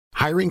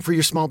Hiring for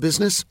your small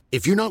business?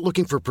 If you're not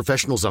looking for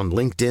professionals on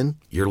LinkedIn,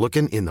 you're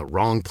looking in the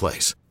wrong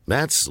place.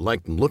 That's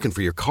like looking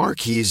for your car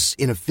keys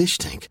in a fish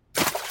tank.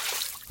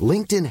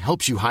 LinkedIn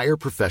helps you hire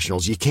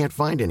professionals you can't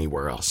find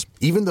anywhere else,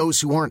 even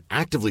those who aren't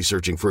actively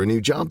searching for a new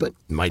job but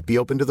might be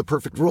open to the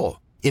perfect role.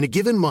 In a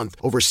given month,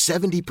 over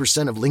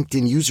 70% of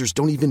LinkedIn users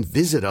don't even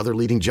visit other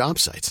leading job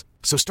sites.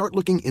 So start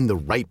looking in the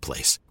right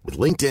place. With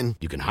LinkedIn,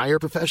 you can hire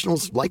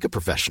professionals like a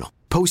professional.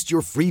 Post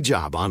your free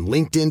job on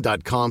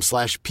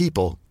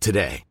linkedin.com/people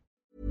today.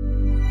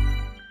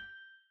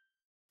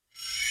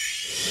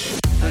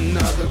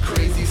 Another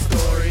crazy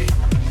story,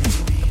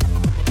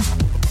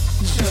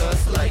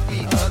 just like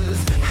the others.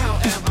 How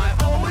am I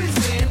always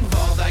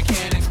involved? I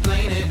can't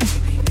explain it.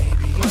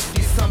 Must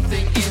be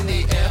something in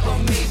the air, or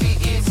maybe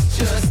it's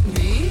just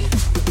me.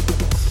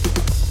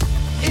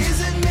 Is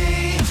it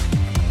me?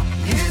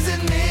 Is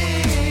it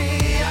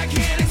me? I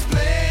can't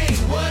explain.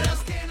 What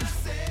else can I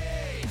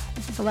say?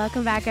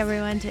 Welcome back,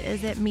 everyone, to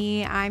Is It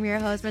Me? I'm your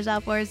host,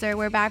 Michelle Forster.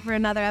 We're back for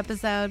another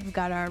episode. We've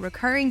got our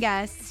recurring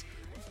guest,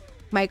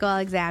 Michael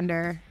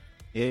Alexander.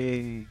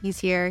 Yay. He's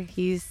here.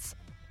 He's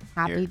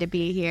happy to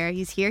be here.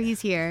 He's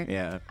here.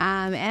 Yeah.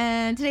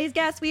 And today's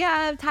guest, we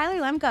have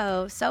Tyler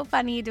Lemco. So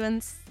funny,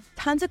 doing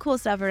tons of cool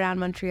stuff around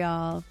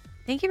Montreal.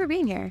 Thank you for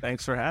being here.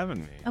 Thanks for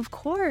having me. Of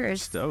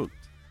course. Stoked.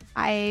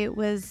 I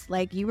was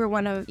like, you were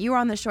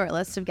on the short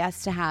list of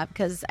guests to have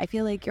because I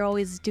feel like you're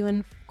always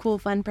doing cool,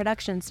 fun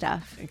production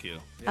stuff. Thank you.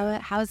 Yeah.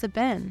 How's it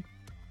been?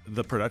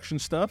 The production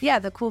stuff? Yeah,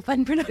 the cool,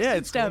 fun production stuff. Yeah,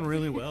 it's going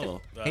really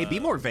well. Hey, be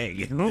more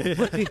vague.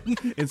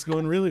 It's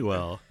going really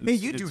well. Hey,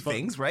 you do fun.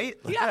 things, right?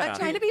 Yeah, I'm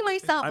trying to be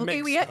myself. I Okay,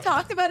 make we had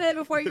talked about it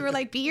before. You were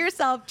like, be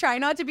yourself. Try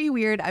not to be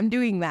weird. I'm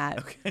doing that.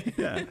 Okay.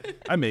 Yeah,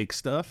 I make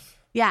stuff.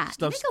 Yeah, you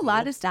Stuff's make a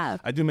lot of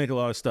stuff. I do make a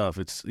lot of stuff.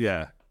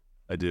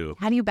 I do.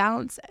 How do you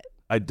balance it?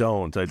 I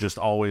don't. I just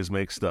always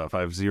make stuff.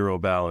 I have zero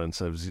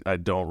balance. I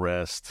don't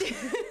rest.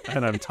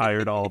 And I'm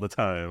tired all the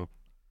time.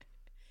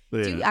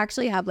 Yeah. Do you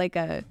actually have like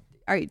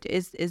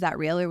is that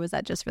real or was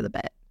that just for the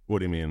bit? What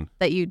do you mean?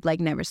 That you'd like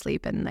never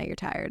sleep and that you're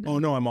tired? Oh,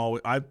 no, I'm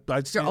always... I'd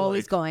say You're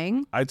always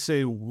going? I'd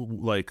say,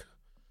 like,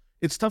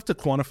 it's tough to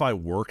quantify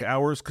work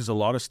hours because a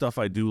lot of stuff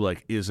I do,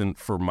 like, isn't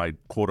for my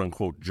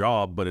quote-unquote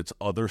job, but it's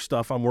other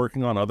stuff I'm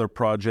working on, other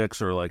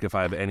projects, or, like, if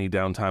I have any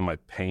downtime, I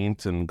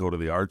paint and go to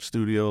the art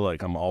studio.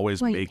 Like, I'm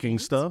always making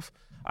stuff.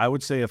 I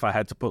would say if I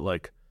had to put,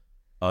 like,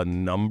 a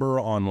number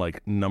on,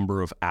 like,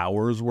 number of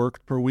hours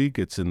worked per week,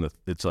 it's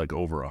like,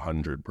 over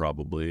 100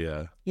 probably,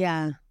 yeah.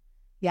 Yeah.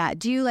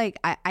 Do you, like,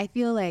 I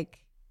feel like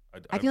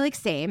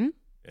same,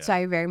 Yeah. so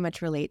I very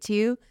much relate to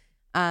you.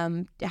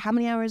 How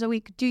many hours a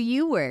week do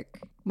you work,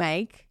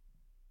 Mike?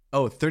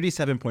 Oh,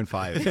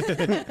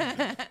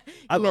 37.5.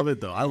 I love it,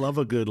 though. I love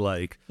a good,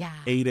 like, Yeah.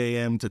 8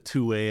 a.m. to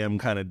 2 a.m.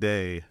 kind of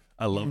day.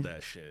 I love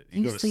that shit.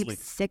 You go to sleep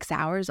 6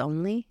 hours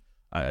only?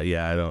 I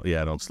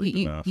don't sleep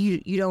enough.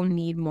 You don't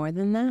need more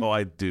than that? Oh,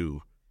 I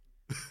do.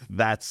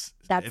 That's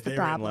the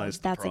problem.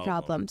 That's the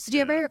problem. So do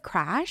you ever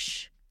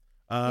crash?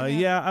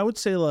 Yeah, I would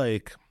say,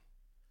 like,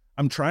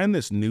 I'm trying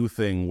this new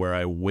thing where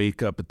I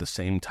wake up at the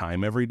same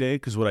time every day,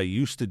 because what I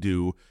used to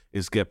do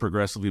is get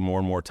progressively more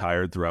and more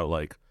tired throughout,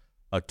 like,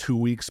 a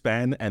 2-week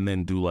span and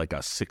then do, like, a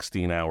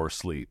 16-hour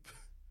sleep.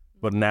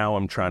 But now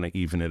I'm trying to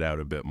even it out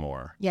a bit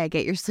more. Yeah,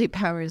 get your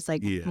sleep hours,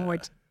 like, more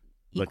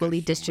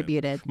equally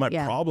distributed. My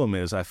problem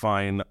is I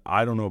find,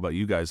 I don't know about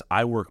you guys,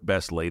 I work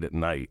best late at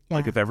night. Yeah.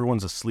 Like, if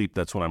everyone's asleep,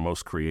 that's when I'm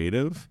most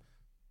creative.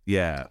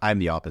 Yeah. I'm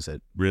the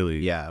opposite. Really?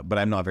 Yeah, but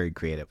I'm not very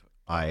creative.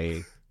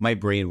 My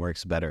brain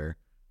works better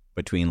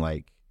between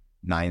like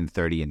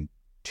 9:30 and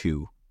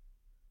 2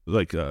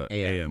 Like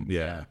AM.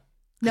 Yeah.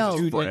 No.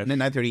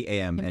 9:30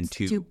 a.m. and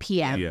 2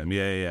 p.m.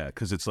 Yeah.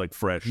 Because it's like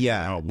fresh.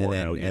 Yeah, and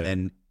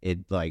then it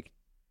like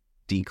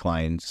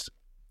declines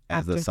as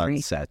After the sun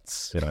 3.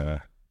 sets.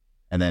 Yeah.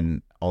 And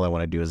then all I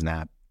want to do is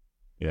nap.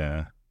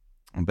 Yeah.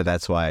 But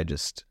that's why I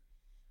just...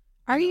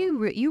 Are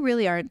you you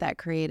really aren't that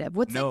creative?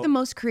 What's like the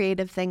most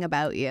creative thing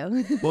about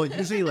you? Well,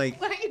 usually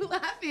like... Why are you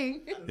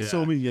laughing? Yeah.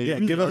 So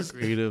give us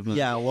creative.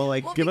 Yeah, well,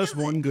 like... Give us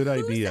one good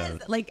idea. Says,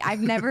 like,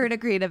 I've never heard a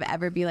creative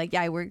ever be like,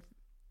 yeah, I work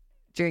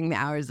during the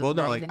hours of Well,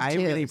 no, 9 like and I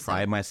 2, really so-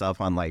 pride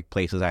myself on like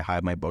places I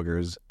hide my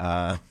boogers.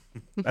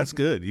 That's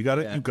good. You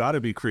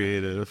gotta be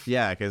creative.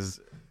 Yeah,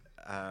 because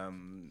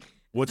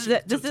What's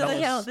This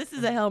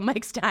is a hill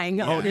Mike's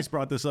dying on. Oh, he's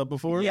brought this up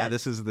before? yeah,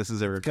 this is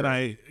a Can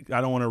I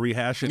don't want to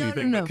rehash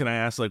anything, no. but can I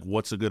ask, like,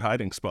 what's a good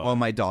hiding spot? Well,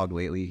 my dog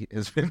lately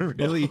has been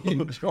really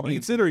enjoying.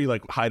 Consider you,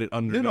 like, hide it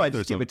under. No, I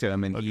just give it to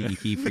him and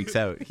he freaks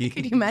out.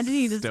 Can you imagine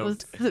he just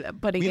was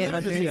putting it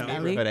under his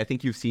belly? But I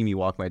think you've seen me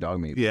walk my dog,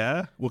 maybe.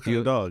 Yeah? What kind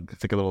of dog?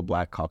 It's like a little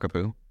black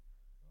cockapoo.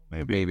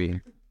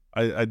 Maybe.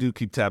 I do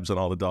keep tabs on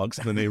all the dogs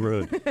in the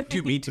neighborhood.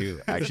 Dude, me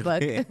too,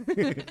 actually.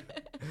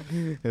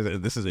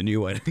 This is a new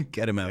one.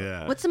 Get him out.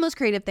 Yeah. What's the most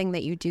creative thing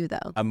that you do,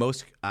 though?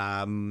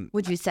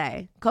 Would you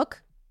say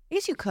cook? I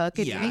guess you cook.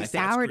 And Yeah, you I make think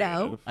that's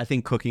sourdough. I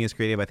think cooking is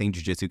creative. I think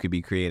jiu-jitsu could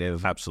be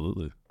creative.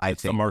 Absolutely.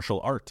 It's a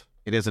martial art.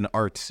 It is an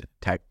art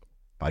tech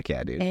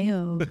podcast, dude.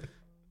 Ew.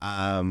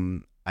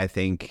 I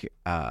think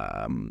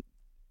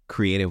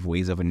creative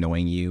ways of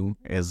annoying you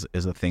is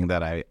a thing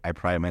that I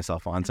pride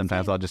myself on.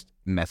 Sometimes I'll just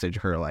message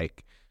her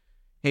like,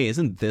 hey,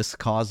 isn't this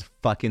cause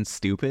fucking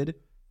stupid?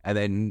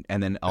 And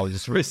then I'll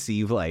just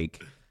receive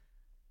like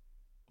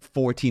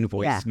 14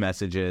 voice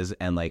messages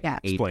and like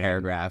 8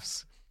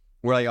 paragraphs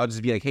where like I'll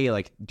just be like, hey,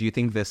 like, do you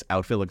think this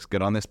outfit looks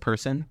good on this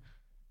person?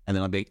 And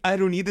then I'll be like, I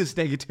don't need this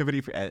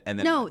negativity. And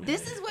then no,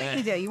 this is what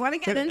you do. You want to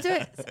get into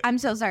it? I'm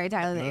so sorry,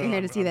 Tyler, that you're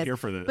here to see this. Here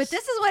for this. But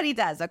this is what he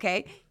does,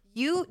 okay?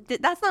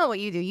 That's not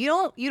what you do.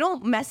 You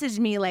don't message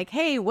me like,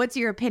 hey, what's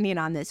your opinion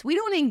on this? We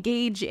don't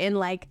engage in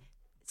like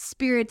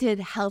spirited,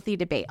 healthy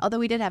debate. Although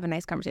we did have a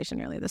nice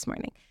conversation earlier this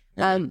morning.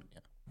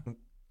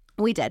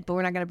 We did, but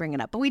we're not going to bring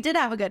it up. But we did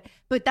have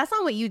but that's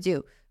not what you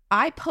do.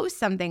 I post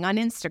something on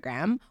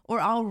Instagram or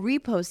I'll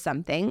repost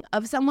something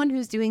of someone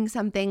who's doing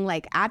something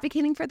like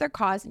advocating for their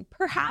cause,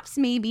 perhaps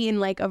maybe in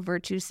like a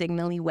virtue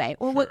signally way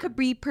or what could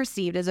be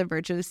perceived as a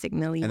virtue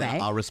signally way.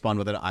 Then I'll respond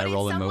with an eye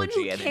roll emoji. Someone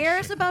who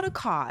cares about a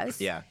cause.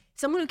 Yeah.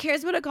 Someone who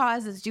cares about a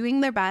cause is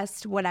doing their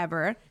best,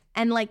 whatever.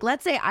 And like,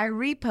 let's say I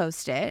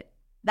repost it.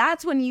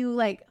 That's when you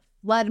like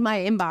flood my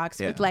inbox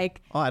with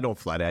like. Oh, I don't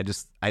flood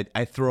it.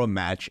 I throw a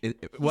match.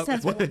 What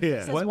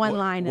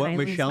line what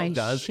and I Michelle lose my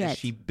does shit. is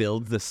she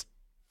builds this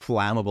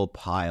flammable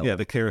pile. Yeah,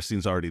 the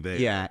kerosene's already there.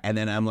 Yeah, and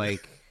then I'm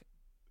like,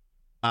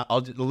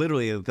 I'll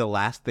literally the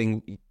last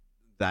thing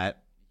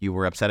that you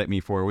were upset at me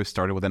for was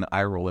started with an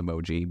eye roll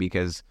emoji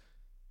because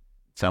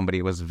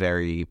somebody was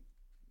very,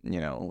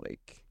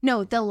 like.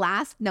 No, that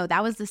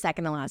was the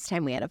second to last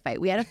time we had a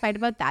fight. We had a fight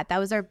about that. That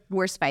was our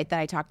worst fight that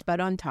I talked about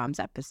on Tom's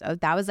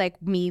episode. That was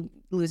like me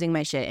losing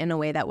my shit in a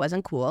way that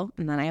wasn't cool.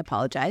 And then I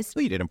apologized.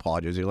 Well, you didn't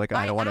apologize. You're like,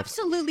 I don't want to.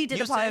 Absolutely did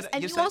apologize.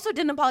 And you also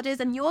didn't apologize.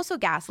 And you also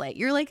gaslight.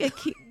 You're like a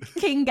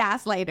king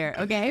gaslighter.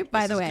 Okay.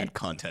 By the way. Good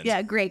content.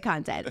 Yeah. Great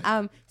content.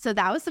 So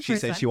that was the She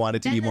first said one. she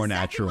wanted to Then be more the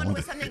second natural. one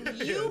was something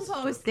you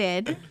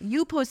posted.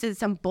 You posted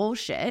some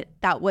bullshit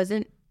that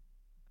wasn't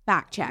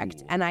fact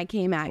checked. And I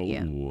came at you.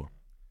 Ooh.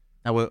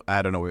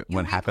 I don't know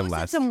what happened reposted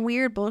last. some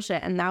weird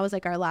bullshit, and that was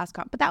like our last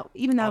But that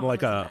On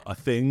like a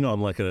thing,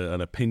 on like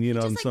an opinion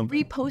on just, like,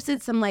 something.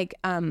 reposted some like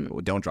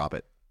Don't drop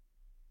it.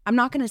 I'm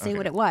not going to say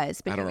what it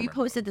was, but I you don't remember.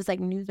 reposted this like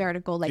news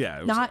article, like Yeah, it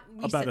was not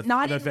about recent,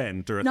 not an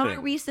event or a not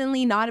thing.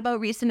 recently, not about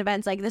recent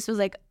events. Like this was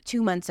like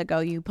 2 months ago.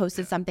 You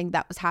posted something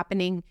that was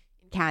happening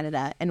in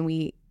Canada, and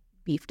we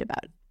beefed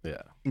about it.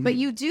 Yeah. But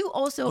you do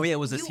also. Oh, yeah, it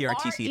was a you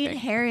CRTC are thing.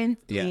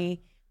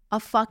 inherently a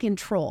fucking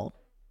troll.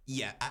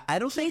 Yeah, I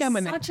don't think He's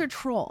I'm such a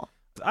troll.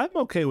 I'm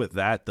okay with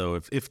that though,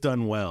 if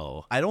done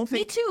well. I don't Me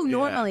think. too,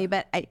 normally,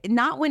 but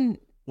not when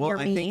you're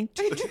I me.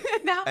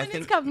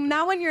 think-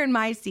 Not when you're in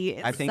my seat.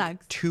 It I think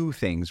sucks. 2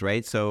 things,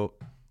 right? So,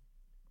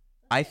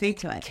 I think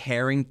To it.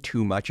 caring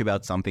too much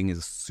about something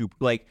is super.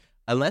 Like,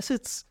 unless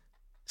it's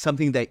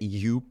something that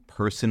you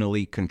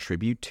personally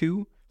contribute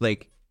to,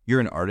 like you're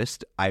an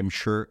artist, I'm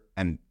sure,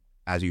 and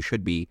as you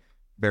should be,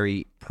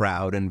 very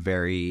proud and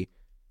very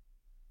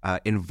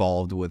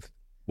involved with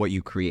what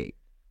you create,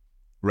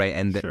 right?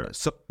 And Sure.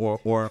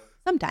 or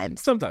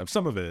Sometimes. Sometimes,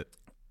 some of it,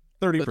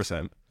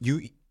 30%.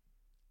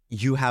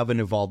 you have an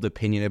evolved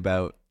opinion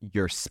about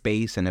your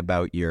space and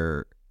about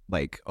your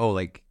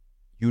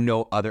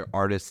other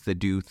artists that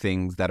do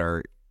things that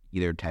are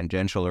either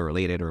tangential or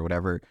related or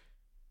whatever.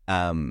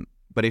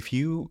 But if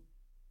you,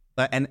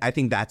 and I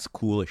think that's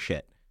cool as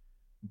shit.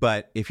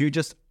 But if you're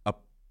just a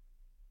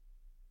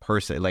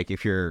person, like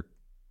if you're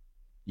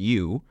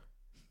you,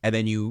 and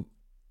then you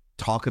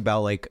talk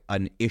about like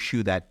an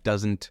issue that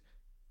doesn't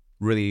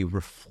really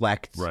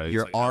reflect Right.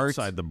 your it's like art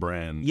outside the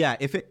brand. yeah,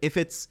 if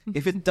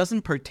it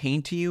doesn't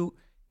pertain to you,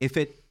 if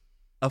it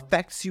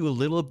affects you a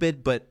little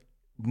bit, but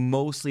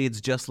mostly it's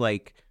just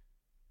like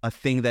a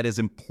thing that is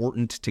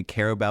important to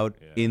care about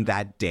in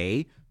that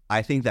day,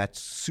 I think that's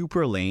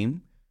super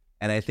lame,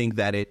 and I think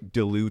that it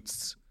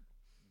dilutes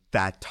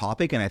that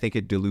topic, and I think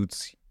it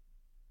dilutes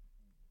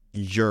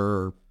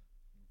your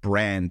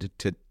brand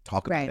to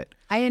talk about it.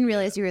 I didn't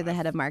realize you were the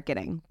head of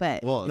marketing,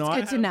 but Well, it's No,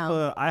 good to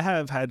know. I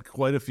have had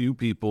quite a few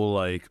people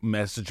like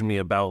message me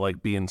about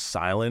like being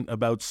silent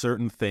about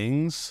certain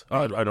things,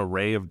 an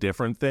array of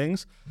different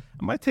things.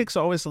 And my take's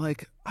always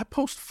like, I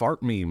post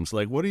fart memes.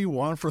 Like, what do you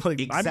want for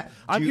like?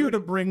 I'm here to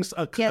bring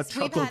a Yes,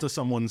 we've chuckle had- to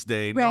someone's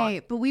day,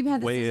 Right, but we've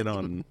had not weigh this in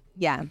on.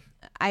 Yeah.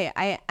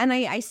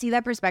 I see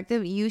that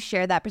perspective. You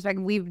share that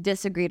perspective. We've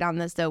disagreed on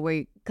this though,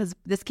 because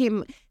this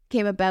came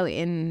about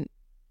in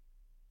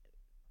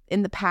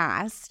the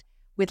past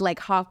with like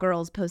hot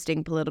girls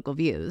posting political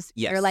views.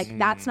 Yes. You're like,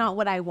 that's not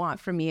what I want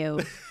from you.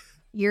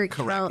 Your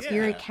account, Correct.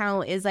 your Yeah.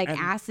 account is like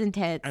ass and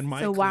tits. And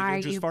my so why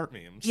are cleavage is you? fart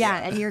memes. Yeah,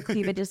 and your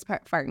cleavage is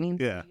fart memes.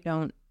 Yeah. You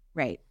don't.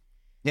 Right.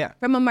 Yeah.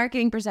 From a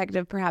marketing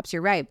perspective, perhaps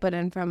you're right, but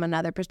from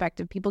another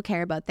perspective, people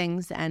care about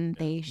things and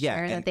they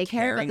share that and they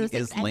care about caring those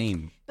things. is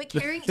lame. But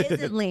caring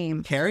isn't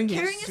lame. Caring is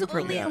is super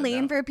only lame.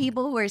 lame for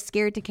people who are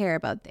scared to care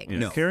about things. Yeah,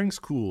 No. caring's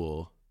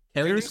cool.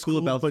 Caring is cool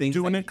about but things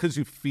doing that- it because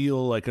you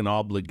feel like an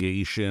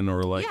obligation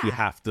or like you Yeah.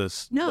 have to,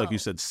 No. like you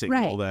said,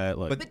 signal Right. that.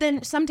 Like, But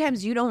then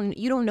sometimes you don't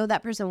know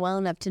that person well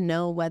enough to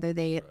know whether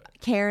they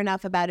care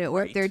enough about it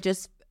or if they're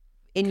just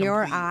in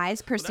your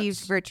eyes,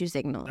 perceived virtue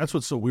signal. That's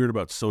what's so weird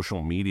about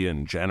social media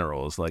in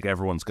general is like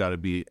everyone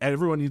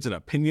needs an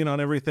opinion on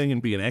everything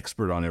and be an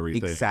expert on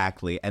everything.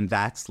 Exactly, and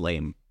that's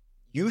lame.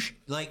 You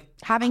like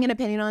Having an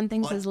opinion on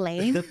things is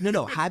lame.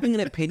 No, having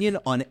an opinion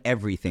on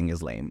everything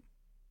is lame.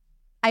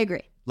 I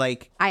agree.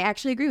 Like, I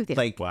actually agree with you.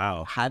 like,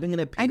 Wow. having an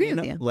I agree opinion,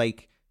 with you.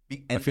 like,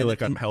 I feel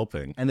like I'm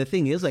helping. And the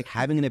thing is, like,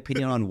 having an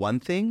opinion on one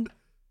thing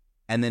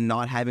and then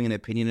not having an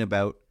opinion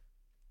about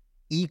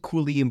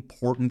equally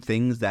important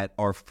things that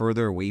are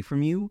further away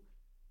from you,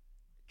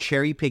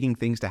 cherry picking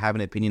things to have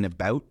an opinion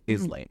about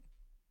is lame.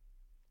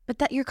 But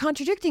that you're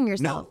contradicting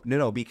yourself.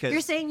 No, because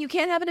You're saying you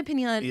can't have an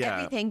opinion on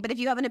everything, but if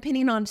you have an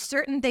opinion on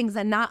certain things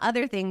and not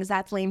other things,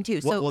 that's lame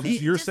too. So well,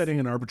 You're setting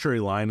an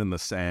arbitrary line in the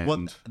sand.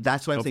 well,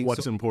 that's what I'm of saying.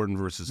 what's So- important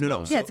versus No, no.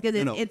 not. yeah, it's because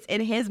it's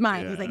in his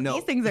mind. He's like, No.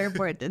 these things are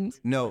important.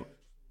 No,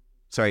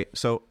 sorry.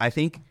 So I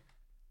think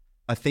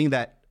a thing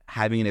that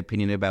having an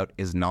opinion about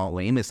is not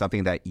lame is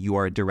something that you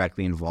are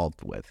directly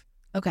involved with.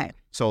 Okay.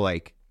 So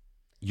like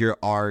your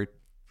art,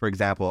 for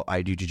example,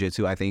 I do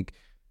jiu-jitsu. I think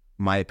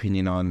my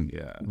opinion on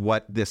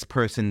what this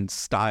person's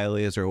style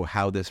is or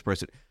how this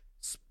person,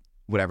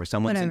 whatever,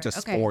 someone's Whatever, into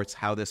okay. sports,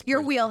 how this Your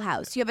person-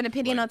 wheelhouse. You have an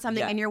opinion on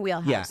something in your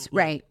wheelhouse.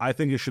 Right. I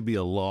think it should be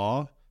a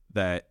law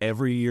that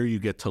every year you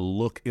get to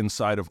look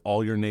inside of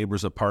all your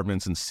neighbors'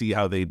 apartments and see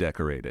how they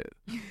decorate it.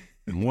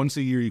 And once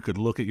a year you could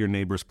look at your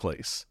neighbor's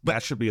place.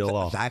 That should be a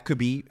law. That could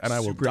be, And I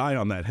will die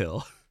on that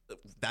hill.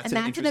 And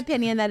that's an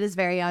opinion that is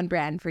very on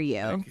brand for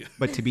you.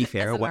 But to be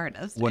fair, an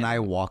artist, when I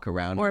walk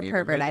around, Or a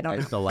pervert, I don't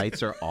if know. the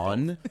lights are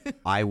on,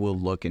 I will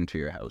look into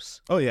your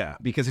house Oh, yeah.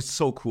 because it's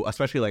so cool.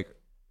 Especially like,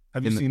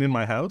 Have you seen in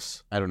my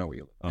house? I don't know where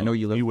you live. I Oh, know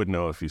you live. You would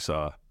know if you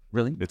saw.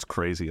 Really? It's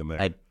crazy in there.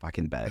 I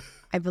fucking bet.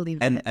 I believe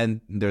And it.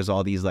 and there's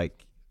all these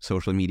like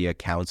social media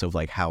accounts of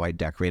like how I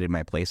decorated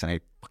my place, and I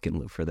fucking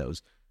live for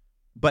those.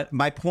 But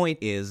my point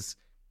is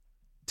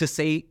to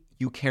say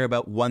you care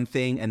about one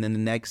thing, and then the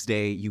next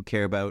day you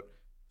care about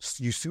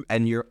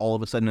and you're all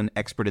of a sudden an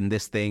expert in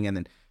this thing, and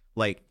then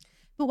like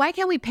But why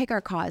can't we pick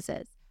our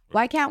causes?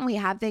 Why can't we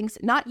have things?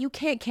 Not you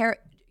can't care.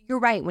 You're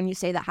right when you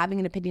say that having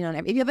an opinion on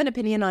if you have an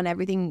opinion on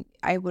everything,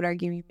 I would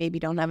argue you maybe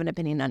don't have an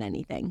opinion on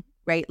anything,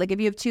 right? Like if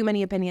you have too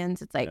many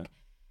opinions, it's like,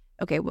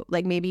 okay, well,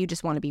 like maybe you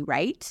just want to be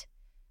right,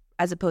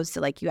 as opposed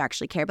to like you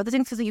actually care about the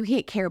things because you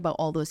can't care about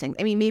all those things.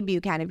 I mean, maybe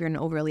you can if you're an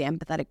overly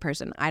empathetic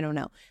person. I don't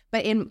know,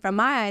 but from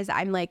my eyes,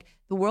 I'm like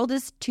the world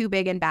is too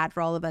big and bad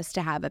for all of us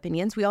to have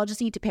opinions. We all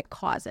just need to pick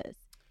causes,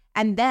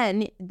 and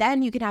then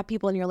you can have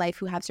people in your life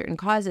who have certain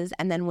causes,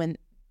 and then when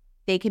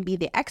they can be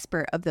the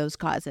expert of those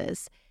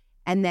causes.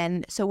 And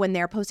then, so when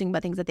they're posting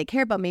about things that they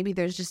care about, maybe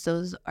there's just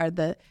those are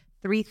the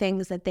 3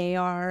 things that they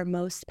are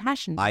most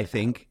passionate I about.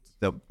 think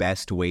the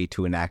best way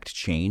to enact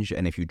change,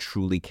 and if you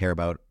truly care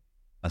about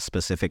a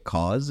specific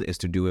cause, is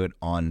to do it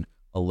on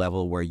a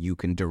level where you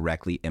can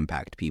directly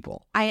impact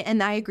people. I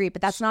agree,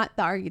 but that's not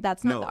the argument.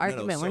 That's not the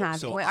argument we're having.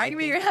 so The I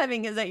argument think- you're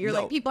having is that you're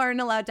like people aren't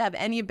allowed to have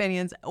any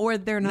opinions, or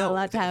they're not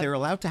allowed to have. They're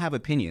allowed to have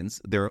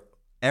opinions.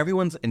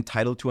 Everyone's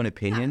entitled to an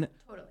opinion.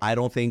 totally. I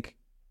don't think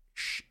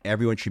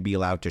everyone should be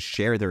allowed to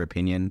share their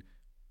opinion.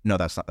 No,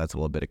 that's a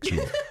little bit extreme.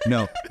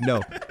 No.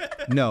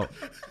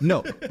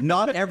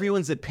 Not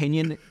everyone's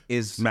opinion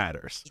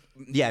matters.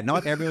 Yeah,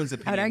 not everyone's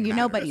opinion. I would argue matters.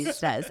 nobody's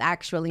does.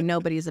 Actually,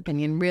 nobody's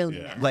opinion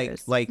really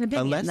matters. Like An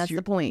opinion, unless that's you're,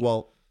 the point.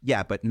 Well,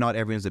 yeah, but not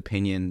everyone's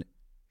opinion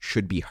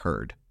should be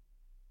heard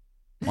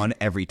on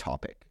every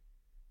topic.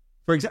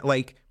 For example,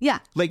 like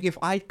if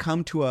I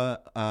come to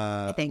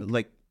I think.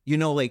 like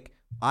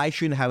I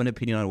shouldn't have an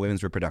opinion on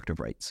women's reproductive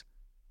rights,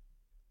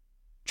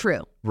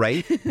 True.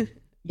 right?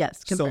 Yes.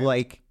 So confirmed.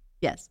 like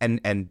yes.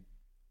 and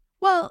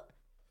Well,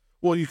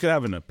 Well, you could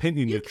have an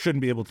opinion. You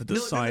shouldn't be able to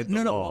decide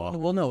the no. law.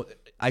 Well, no.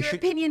 I your should.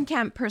 opinion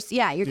can't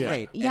yeah, you're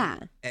right. Yeah,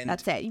 And-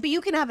 that's it. But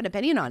you can have an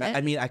opinion on it.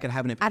 I mean, I can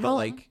have an opinion, At but home.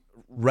 like,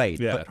 right?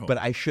 Yeah, at but, but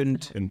I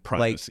shouldn't In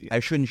privacy. Like, I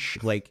shouldn't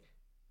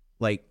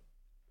like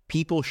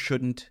people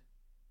shouldn't.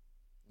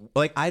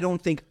 Like, I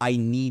don't think I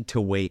need to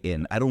weigh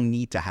in. I don't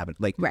need to have it.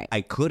 Like, Right. I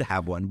could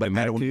have one, but In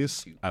I that don't.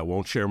 case, I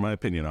won't share my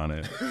opinion on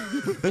it.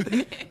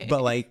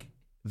 But like,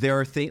 there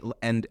are things,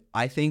 and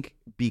I think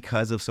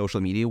because of social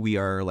media, we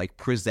are like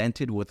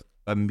presented with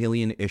a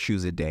million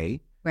issues a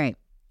day, right.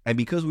 and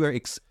because we are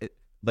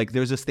like,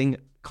 there's this thing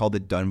called the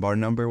Dunbar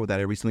number that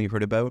I recently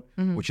heard about,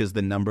 which is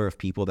the number of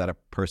people that a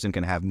person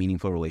can have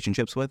meaningful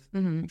relationships with.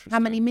 How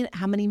many?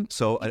 How many?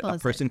 So people a is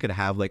it? person could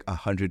have like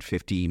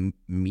 150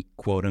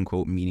 quote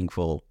unquote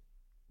meaningful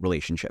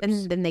relationships.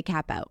 And then they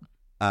cap out.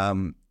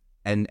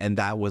 And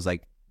that was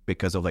like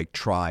because of like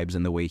tribes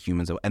and the way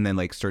humans, and then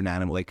like certain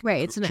animal, like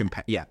Right, it's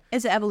yeah.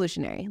 It's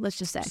evolutionary. Let's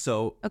just say.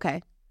 So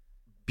Okay.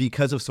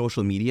 because of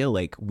social media,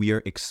 like we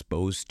are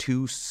exposed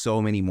to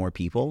so many more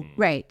people,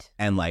 Right.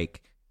 and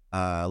like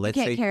let's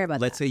can't say care about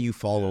let's that. say you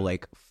follow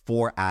like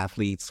 4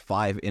 athletes,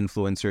 5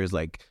 influencers,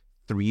 like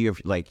 3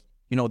 of like,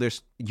 you know,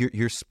 there's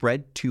you're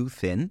spread too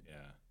thin,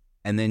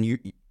 and then you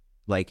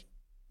like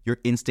your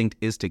instinct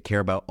is to care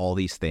about all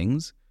these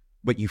things,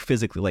 but you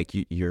physically like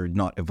you're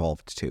not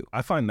evolved to.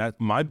 I find that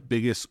my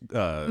biggest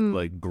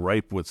like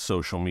gripe with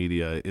social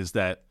media is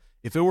that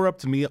If it were up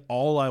to me,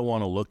 all I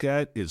want to look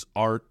at is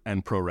art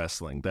and pro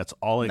wrestling. That's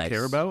all I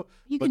care about.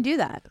 You can do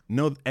that.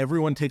 No,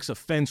 everyone takes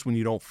offense when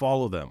you don't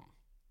follow them.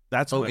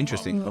 That's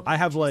interesting. I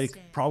have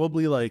like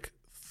probably like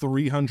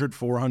 300,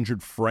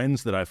 400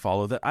 friends that I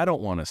follow that I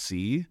don't want to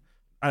see.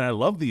 And I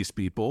love these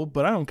people,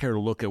 but I don't care to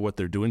look at what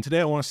they're doing today.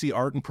 I want to see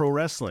art and pro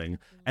wrestling.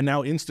 And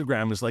now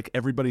Instagram is like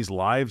everybody's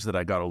lives that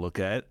I got to look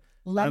at.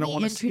 Let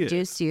me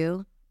introduce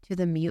you to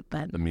the mute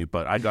button. The mute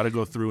button. I got to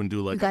go through and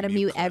do like. You got to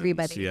mute cleanse.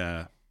 everybody.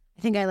 Yeah.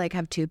 I think I like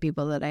have 2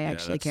 people that I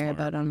actually care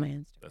about on my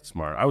Instagram. That's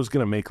smart. I was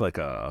gonna make like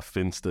a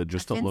Finsta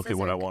just to look at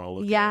what I want to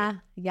look at.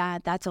 Yeah,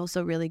 that's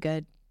also really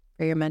good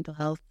for your mental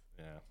health.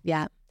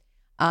 Yeah.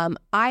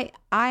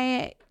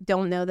 I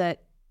don't know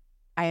that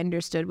I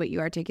understood what you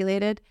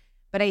articulated,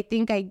 but I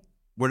think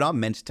We're not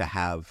meant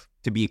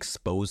to be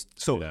exposed.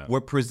 So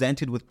we're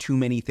presented with too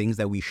many things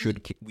that we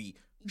should.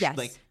 Yes.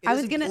 Like, I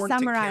was going to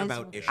summarize.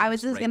 I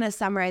was just going to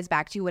summarize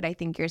back to what I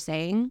think you're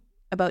saying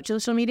about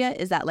social media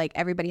is that like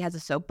everybody has a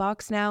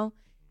soapbox now,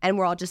 and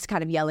we're all just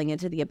kind of yelling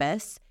into the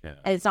abyss, and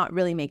it's not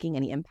really making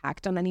any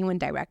impact on anyone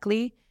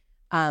directly.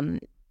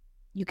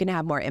 You can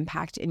have more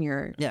impact in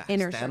your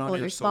inner circle,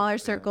 your smaller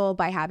circle,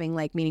 by having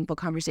like meaningful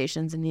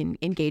conversations and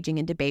engaging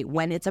in debate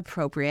when it's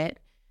appropriate,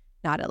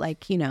 not at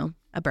like,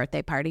 a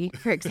birthday party,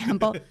 for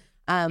example.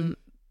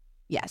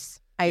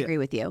 Yes, I agree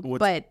with you.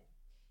 But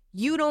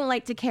you don't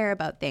like to care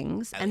about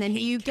things, and then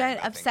you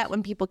get upset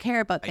when people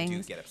care about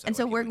things. And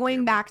so we're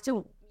going back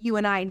to you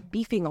and I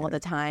beefing all the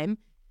time.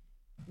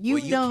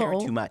 You care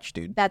too much,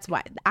 dude. That's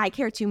why I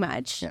care too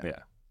much. Yeah.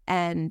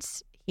 And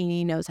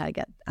he knows how to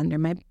get under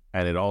my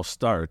And it all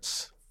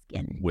starts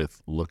skin.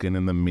 with looking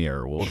in the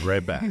mirror. We'll be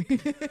right back.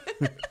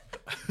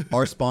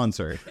 Our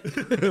sponsor.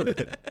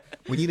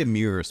 We need a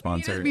mirror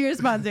sponsor. Mirror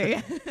sponsor,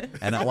 yeah.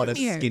 And I want a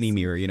skinny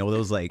mirror. You know,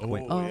 those like...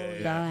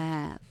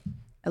 Yeah.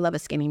 I love a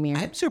skinny mirror.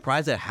 I'm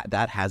surprised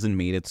that hasn't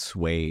made its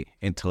way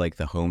into like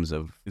the homes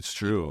of... It's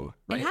true.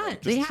 They have.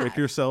 Just trick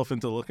yourself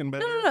into looking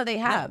better. No, they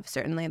have.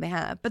 Certainly they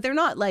have. But they're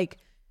not like...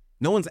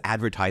 No one's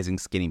advertising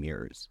skinny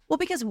mirrors. Well,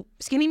 because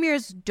skinny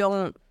mirrors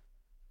don't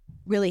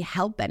really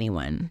help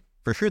anyone.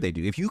 For sure they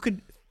do. If you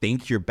could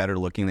think you're better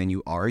looking than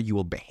you are, you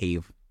will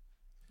behave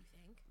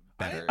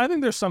better. I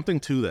think there's something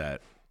to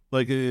that.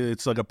 Like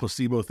it's like a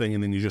placebo thing,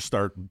 and then you just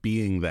start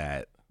being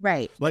that.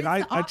 Right. Like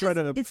I try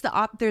to. It's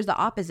there's the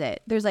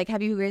opposite. There's like,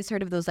 have you guys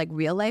heard of those like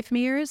real life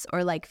mirrors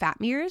or like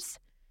fat mirrors?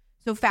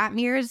 So fat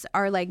mirrors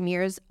are like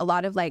mirrors. A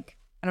lot of like,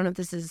 I don't know if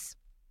this is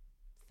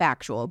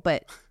factual,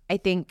 but I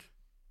think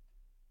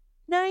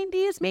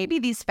 90s maybe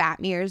these fat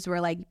mirrors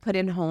were like put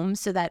in homes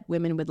so that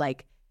women would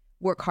like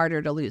work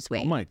harder to lose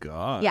weight. Oh my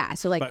god. Yeah.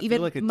 So like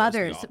even like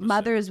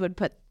mothers would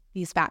put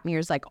these fat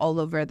mirrors like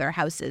all over their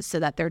houses so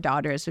that their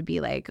daughters would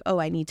be like, oh,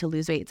 I need to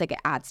lose weight. It's like it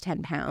adds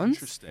 10 pounds.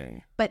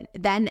 Interesting. But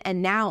then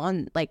and now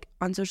on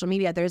social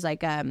media, there's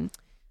like a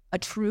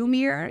true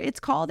mirror,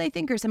 it's called, I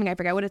think, or something. I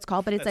forget what it's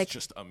called, but it's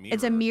just a mirror.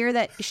 It's a mirror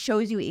that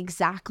shows you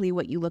exactly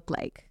what you look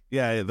like.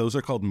 Yeah, those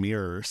are called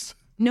mirrors.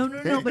 No,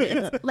 but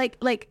it's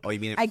like. Oh, you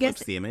mean it I flips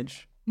guess the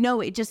image?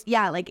 No, it just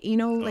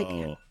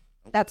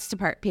that's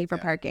to pay for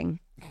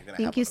parking.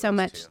 Thank you so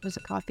much. There's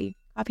a coffee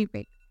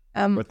break.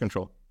 Birth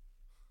control.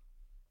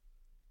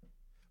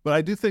 But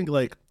I do think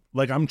like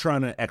I'm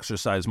trying to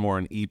exercise more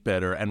and eat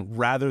better, and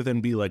rather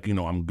than be like,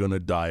 I'm gonna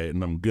diet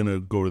and I'm gonna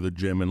go to the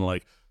gym, and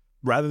like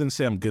rather than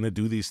say I'm gonna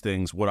do these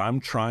things, what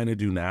I'm trying to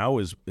do now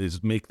is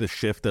make the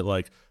shift that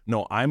like,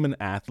 no, I'm an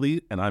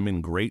athlete and I'm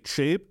in great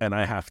shape and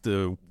I have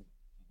to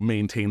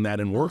maintain that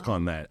and work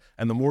on that.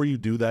 And the more you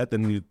do that,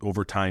 then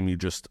over time you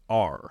just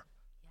are.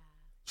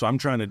 So I'm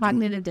trying to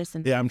cognitive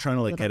dissonance. Yeah, I'm trying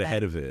to like get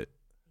ahead of it.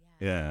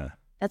 Yeah.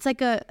 That's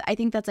like I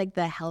think that's like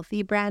the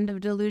healthy brand of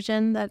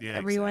delusion that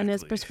everyone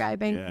is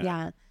prescribing.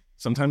 Yeah.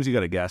 Sometimes you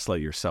got to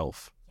gaslight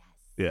yourself.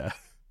 Yes.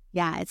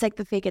 Yeah. It's like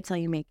the fake it till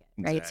you make it,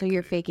 right? Exactly. So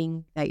you're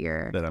faking that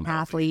you're an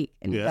athlete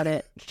and you got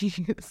to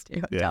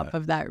stay on top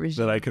of that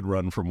regime. That I could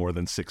run for more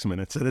than 6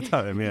 minutes at a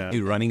time. Yeah.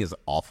 Dude, running is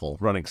awful.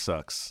 Running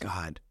sucks.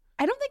 God.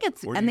 I don't think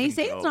it's, and they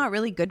say it's not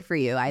really good for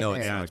you either.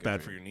 No, it's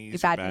bad for your knees.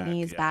 It's bad for your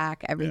knees,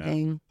 back,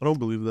 everything. I don't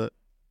believe that.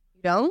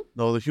 You don't?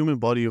 No, the human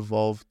body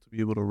evolved to be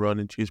able to run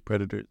and chase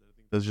predators. I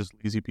think that's just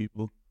lazy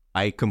people.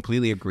 I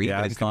completely agree,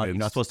 Yeah, but you're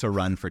not supposed to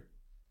run for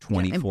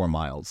 24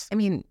 miles. I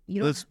mean,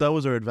 you don't. That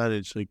was our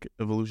advantage, like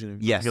evolution.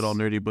 Yes. Get all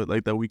nerdy, but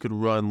like that we could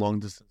run long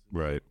distance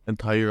Right. and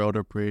tire out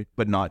our prey.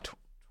 But not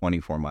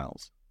 24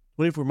 miles.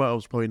 24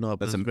 miles probably not.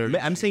 But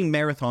I'm saying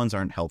marathons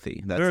aren't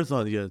healthy.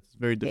 marathon, yeah, it's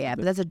very different. Yeah,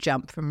 but that's a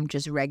jump from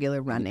just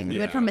regular running. You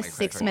went from a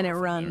 6-minute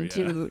run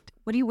to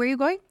where are you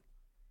going?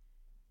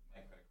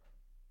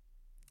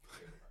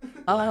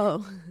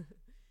 Oh,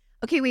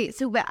 okay. Wait.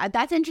 So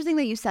that's interesting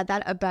that you said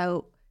that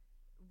about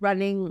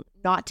running,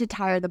 not to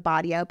tire the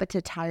body out, but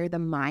to tire the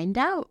mind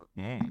out.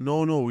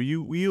 No,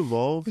 we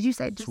evolved. Did you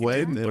say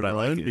sweat and But I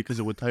like run it. because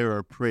it would tire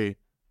our prey.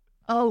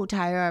 Oh,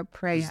 tire our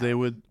prey.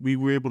 'Cause we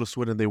were able to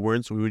sweat and they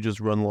weren't, so we would just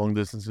run long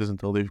distances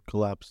until they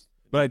collapsed.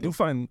 But I do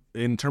find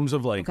in terms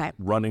of like Okay.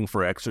 running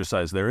for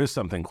exercise, there is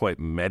something quite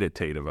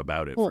meditative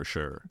about it for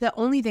sure. The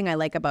only thing I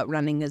like about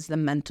running is the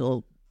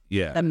mental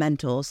the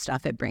mental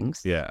stuff it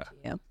brings Yeah.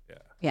 to you.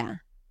 Yeah.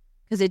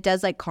 Because it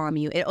does like calm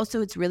you.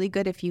 It's really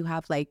good if you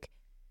have like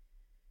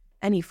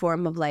any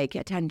form of like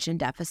attention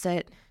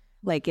deficit.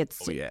 Like it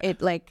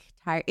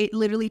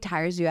literally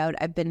tires you out.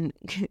 I've been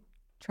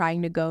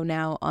trying to go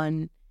now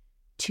on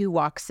 2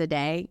 walks a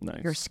day.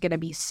 Nice. You're going to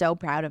be so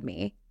proud of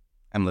me.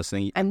 I'm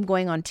listening. I'm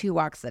going on 2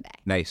 walks a day.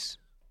 Nice.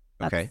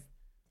 Okay.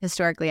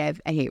 Historically, I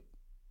hate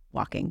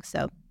walking.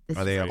 So this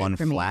Are they is on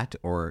for me. flat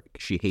or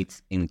she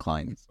hates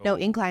inclines? No,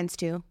 inclines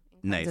too.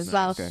 Nice. As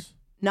well. Okay.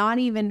 Not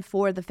even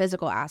for the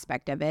physical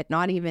aspect of it,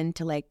 not even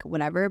to like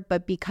whatever,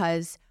 but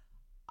because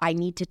I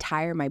need to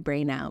tire my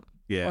brain out.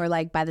 Yeah. Or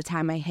like by the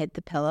time I hit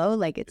the pillow,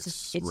 like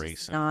it's just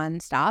racing.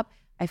 nonstop.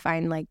 I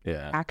find like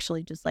Yeah.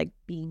 actually just like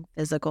being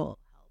physical.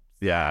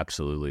 Yeah,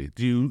 absolutely.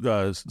 Do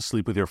you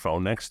sleep with your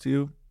phone next to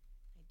you? I do,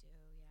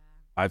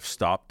 yeah. I've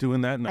stopped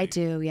doing that. And I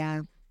do,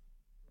 yeah.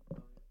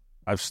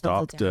 I've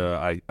stopped.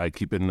 I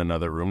keep it in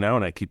another room now,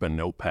 and I keep a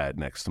notepad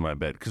next to my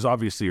bed because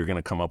obviously you're going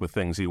to come up with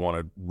things you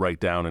want to write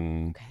down,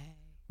 and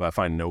but I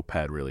find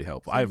notepad really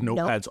helpful. I have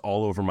notepads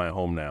all over my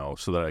home now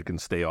so that I can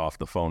stay off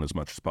the phone as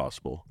much as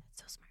possible.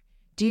 So smart.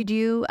 Do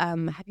you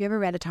have you ever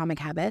read Atomic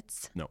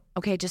Habits? No.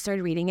 Okay, I just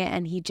started reading it,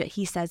 and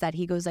he says that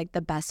he goes like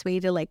the best way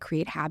to like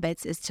create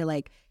habits is to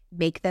like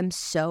make them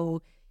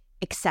so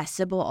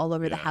accessible all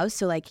over the house.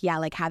 So like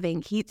like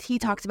having he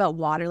talks about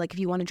water. Like if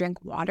you want to drink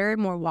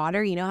more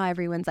water, you know how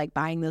everyone's like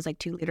buying those like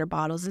 2-liter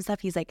bottles and stuff.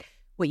 He's like,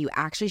 what you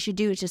actually should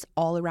do is just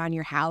all around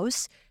your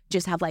house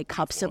just have like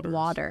cups of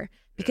water,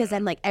 because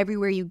then like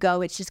everywhere you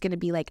go it's just going to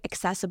be like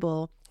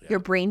accessible. Your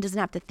brain doesn't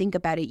have to think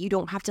about it. You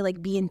don't have to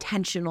like be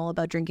intentional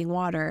about drinking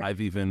water. I've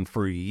even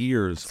for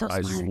years So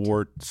I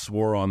smart.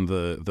 swore on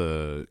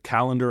the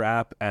calendar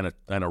app and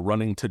a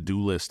running to-do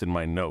list in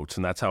my notes,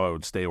 and that's how I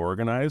would stay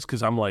organized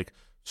because I'm like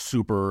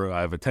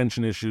I have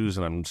attention issues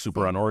and I'm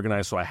super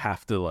unorganized, so I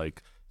have to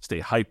like stay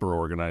hyper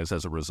organized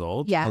as a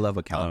result. Yeah. I love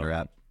a calendar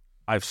app.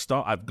 I've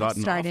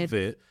gotten off of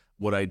it.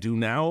 What I do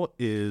now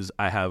is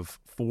I have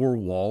 4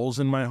 walls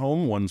in my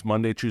home. One's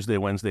Monday, Tuesday,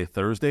 Wednesday,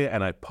 Thursday,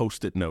 and I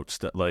post-it notes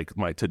to, like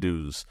my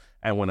to-dos.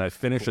 And when I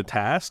finish a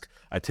task,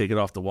 I take it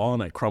off the wall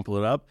and I crumple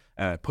it up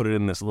and I put it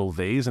in this little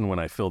vase. And when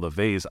I fill the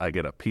vase, I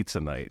get a pizza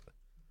night.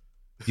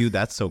 Dude,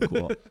 that's so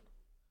cool.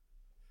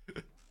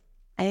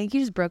 I think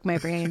you just broke my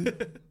brain.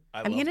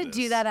 I'm love gonna this.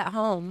 do that at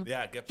home.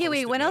 Yeah, get Hey,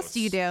 wait, Post-it what else do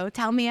you notes. do?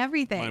 Tell me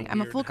everything. My I'm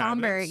a weird full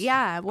convert. habits?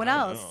 Yeah. What I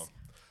don't else? know.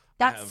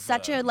 That's have,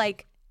 such a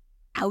like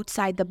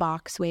outside the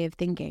box way of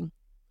thinking.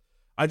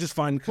 I just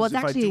find Well,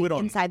 because it's if I do actually it on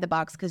inside the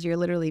box because you're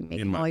literally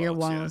making my all your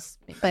box,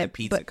 yeah. walls. The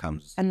pizza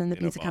comes. and then the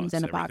in a pizza comes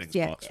box, in a box. everything's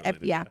Yeah,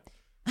 box-related,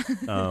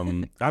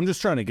 yeah. I'm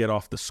just trying to get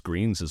off the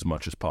screens as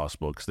much as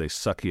possible because they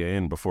suck you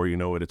in. Before you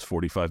know it, it's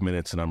 45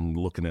 minutes, and I'm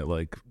looking at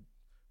like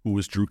who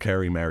was Drew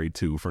Carey married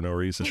to for no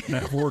reason. I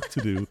have work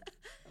to do.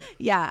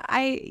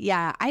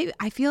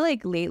 I feel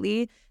like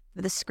lately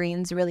the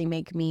screens really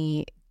make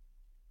me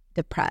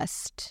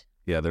depressed.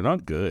 Yeah, they're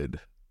not good.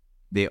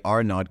 They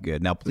are not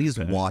good. Now, please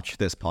watch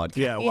this podcast.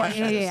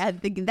 Yeah.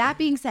 That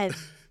being said,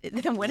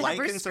 whatever Like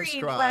and screen,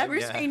 subscribe,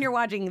 yeah. screen you're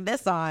watching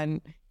this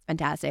on, it's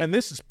fantastic. And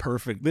this is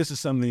perfect. This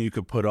is something you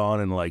could put on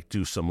and like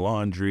do some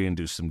laundry and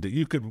do some.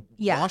 You could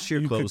Wash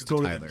your you clothes could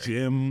go to to Tyler. the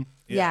gym.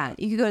 Yeah,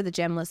 you could go to the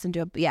gym, listen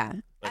to it. Yeah,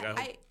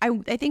 Like,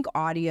 I think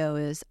audio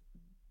is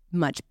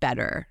much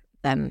better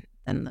than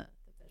the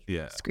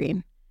Yeah.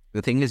 screen.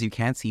 The thing is, you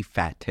can't see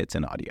fat tits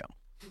in audio.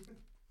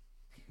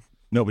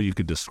 No, but you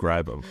could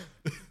describe them.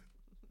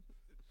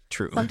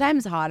 True.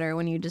 Sometimes hotter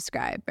when you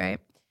describe, right?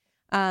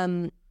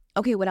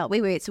 Okay, what else?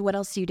 Wait. So what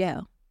else do you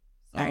do?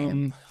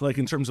 Sorry. Like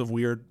in terms of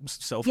weird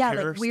self-care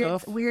Yeah, like weird,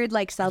 stuff. weird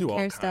like I do all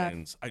self-care stuff.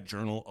 kinds. I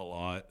journal a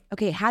lot.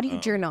 Okay, how do you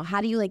journal?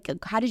 How do you like?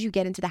 How did you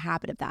get into the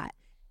habit of that?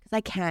 Because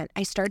I can't.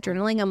 I start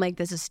journaling. I'm like,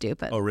 this is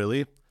stupid. Oh,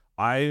 really?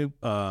 I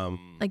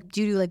Like,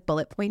 do you do like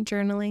bullet point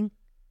journaling?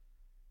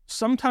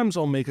 sometimes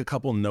I'll make a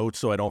couple notes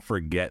so I don't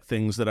forget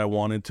things that I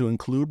wanted to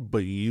include,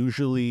 but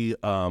usually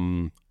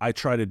I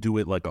try to do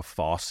it like a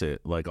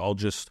faucet. Like I'll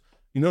just,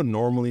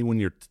 normally when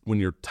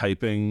you're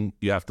typing,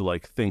 you have to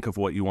like think of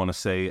what you want to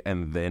say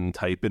and then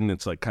type it, and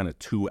it's like kind of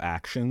 2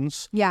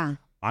 actions. Yeah.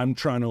 I'm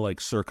trying to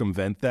like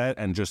circumvent that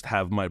and just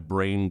have my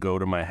brain go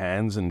to my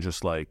hands and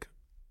just like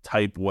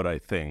type what I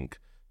think.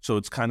 So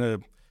it's kind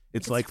of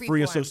it's like free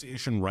free form.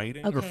 association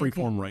writing or Okay, free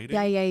okay. form writing.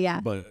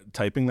 Yeah. But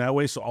typing that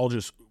way, so I'll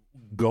just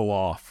go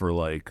off for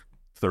like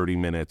 30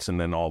 minutes and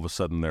then all of a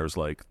sudden there's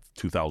like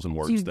 2,000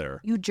 words So there.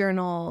 you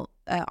journal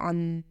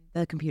on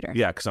the computer.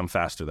 Yeah, because I'm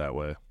faster that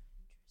way.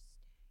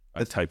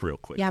 I type real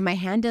quick. Yeah, my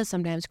hand does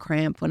sometimes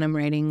cramp when I'm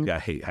writing. Yeah, I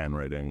hate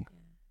handwriting.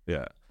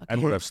 Yeah.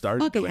 And what I've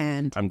started Fuck a doing,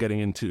 hand. I'm getting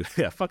into,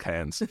 fuck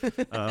hands.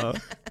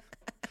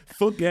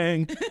 Foot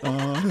gang.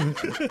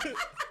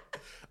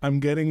 I'm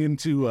getting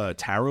into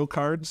tarot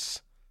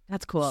cards.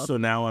 That's cool. So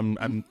now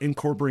I'm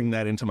incorporating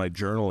that into my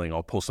journaling.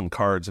 I'll pull some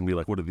cards and be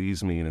like, what do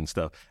these mean and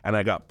stuff. And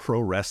I got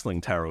pro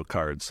wrestling tarot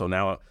cards. So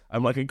now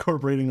I'm like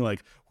incorporating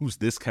like, who's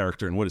this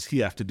character and what does he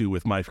have to do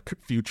with my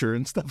future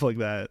and stuff like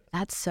that.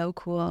 That's so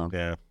cool.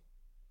 Yeah.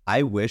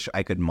 I wish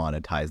I could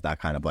monetize that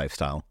kind of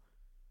lifestyle.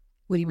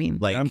 What do you mean?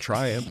 Like I'm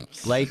trying.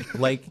 like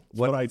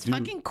What I do.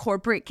 Fucking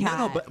corporate cat.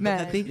 no,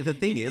 but the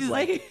thing is,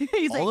 like,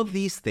 he's all of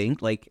these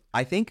things, like,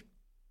 I think,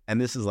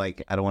 and this is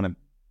like, I don't want to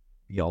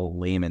be all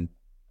lame.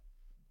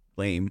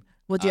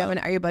 Well, do you have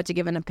are you about to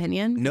give an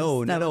opinion? 'Cause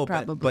No,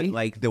 that would but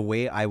like the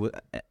way I would,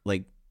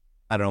 like,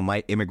 I don't know,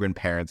 my immigrant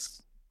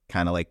parents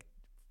kind of like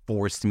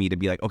forced me to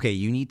be like, okay,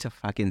 you need to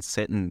fucking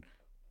sit and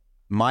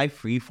my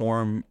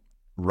freeform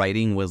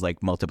writing was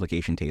like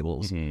multiplication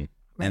tables, Mhm.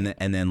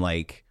 and then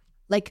like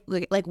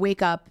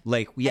wake up.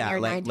 yeah, you're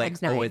like 9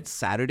 times oh, 9. it's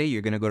Saturday,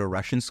 you're gonna go to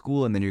Russian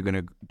school, and then you're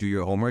gonna do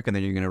your homework, and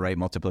then you're gonna write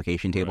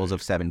multiplication tables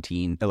of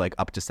 17, like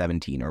up to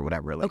 17 or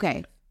whatever. Like,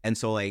 Okay. and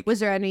so like, Was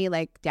there any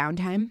like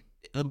downtime?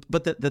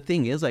 but the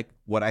thing is, like,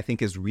 what I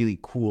think is really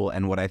cool,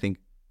 and what I think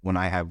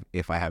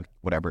if I have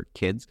whatever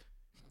kids,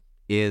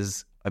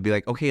 is I'd be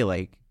like, okay,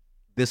 like,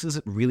 this is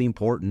really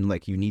important.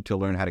 Like, you need to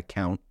learn how to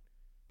count,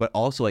 but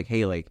also like,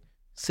 hey, like,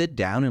 sit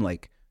down and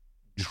like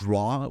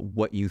draw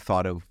what you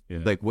thought of,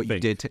 like what you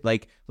did,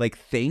 like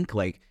think,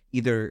 like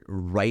either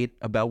write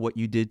about what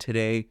you did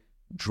today,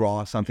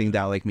 draw something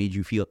that like made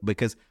you feel,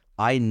 because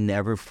I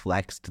never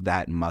flexed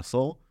that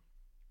muscle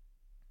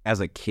as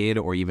a kid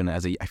or even I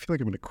feel like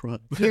I'm gonna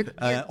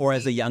cry, or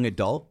as a young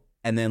adult.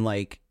 And then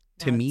like,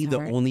 to me, the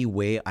only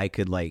way I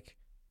could like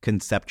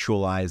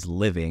conceptualize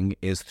living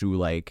is through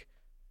like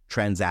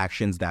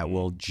transactions that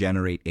will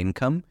generate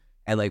income.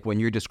 And like, when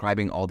you're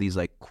describing all these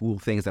like cool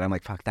things that I'm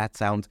like, fuck, that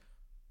sounds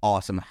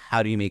awesome.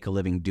 How do you make a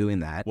living doing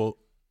that? Well,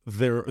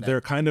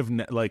 they're kind of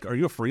like, are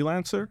you a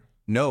freelancer?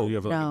 No. Or you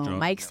have like, a No, job?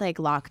 Mike's like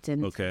locked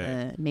in.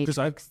 Okay. Because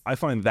Because I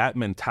find that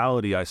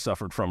mentality I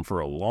suffered from for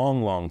a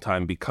long, long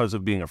time because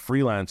of being a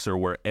freelancer,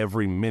 where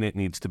every minute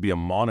needs to be a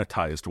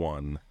monetized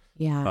one.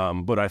 yeah.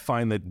 But I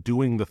find that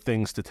doing the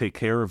things to take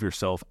care of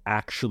yourself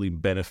actually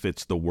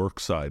benefits the work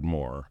side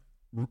more.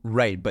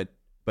 Right, but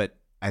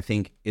I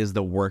think, is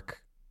the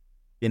work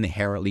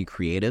inherently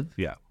creative?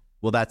 Yeah.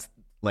 Well, that's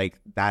the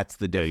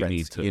you difference.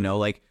 need to- You know,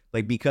 like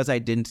because I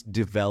didn't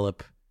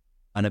develop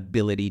an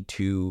ability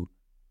to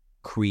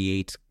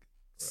create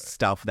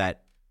stuff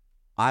that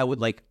I would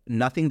like,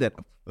 nothing that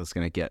that's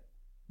gonna get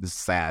this is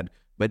sad,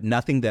 but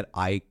nothing that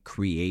I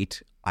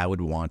create I would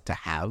want to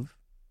have,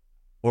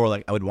 or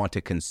like I would want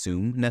to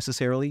consume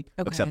necessarily,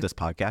 except Okay. this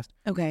podcast.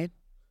 Okay.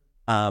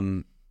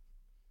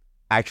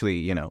 Actually,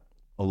 you know,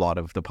 a lot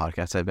of the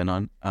podcasts I've been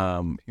on,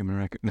 Human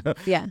Record.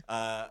 Yeah. but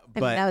I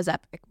mean, that was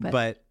epic.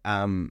 But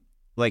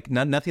like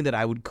nothing that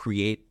I would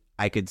create,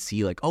 I could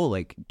see like, oh,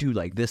 like, dude,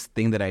 like this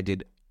thing that I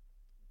did,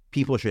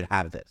 people should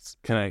have this.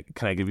 Can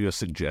I give you a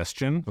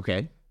suggestion?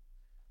 Okay.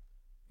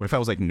 What if I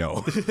was like,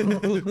 no?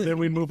 Then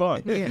we move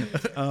on. Yeah.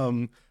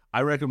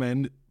 I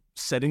recommend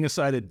setting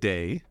aside a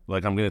day.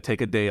 Like, I'm going to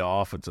take a day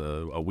off. It's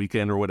a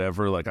weekend or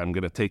whatever. Like, I'm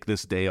going to take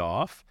this day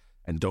off,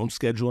 and don't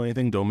schedule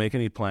anything. Don't make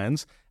any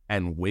plans,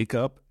 and wake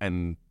up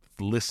and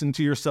listen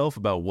to yourself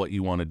about what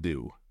you want to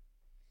do.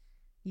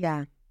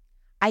 Yeah.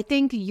 I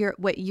think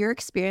what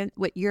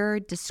you're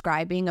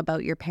describing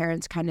about your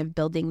parents kind of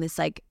building this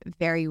like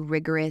very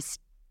rigorous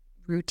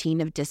routine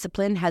of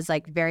discipline has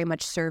like very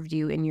much served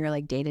you in your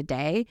like day to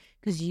day,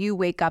 because you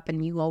wake up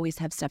and you always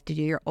have stuff to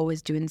do. You're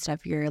always doing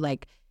stuff. You're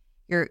like,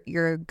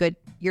 you're good.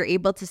 You're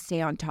able to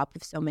stay on top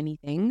of so many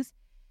things.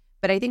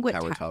 But I think what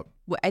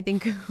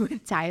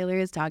what Tyler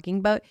is talking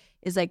about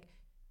is like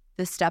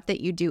the stuff that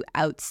you do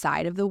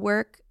outside of the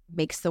work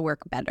makes the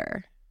work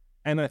better.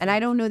 And I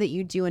don't know that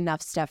you do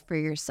enough stuff for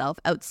yourself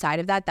outside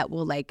of that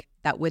would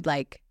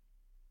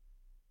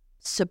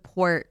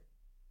support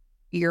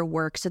your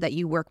work so that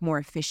you work more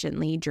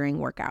efficiently during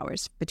work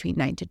hours between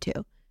 9 to 2.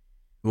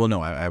 Well,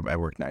 no, I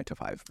work 9 to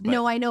 5. But,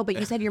 No, I know, but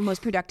you said your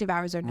most productive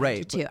hours are 9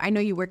 Right, to 2. I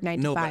know you work 9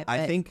 no, to 5. but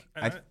I think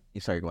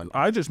sorry, go on.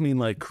 I just mean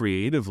like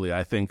creatively.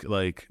 I think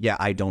like Yeah,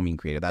 I don't mean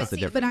creative. That's the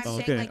difference. But I'm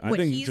Okay, saying like I what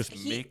think he's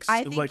just makes-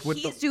 I think like, with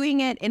he's the-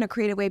 doing it in a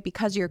creative way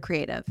because you're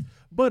creative.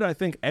 But I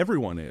think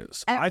everyone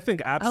is. I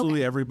think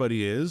absolutely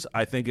everybody is.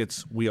 I think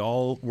we're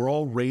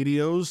all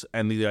radios,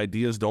 and the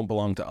ideas don't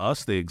belong to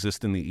us. They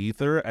exist in the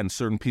ether, and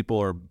certain people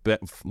are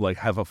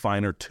have a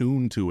finer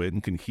tune to it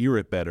and can hear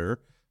it better.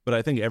 But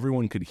I think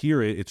everyone could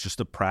hear it. It's just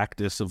a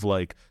practice of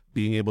like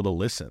being able to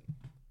listen.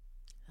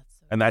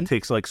 And that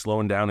takes like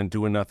slowing down and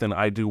doing nothing.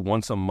 I do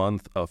once a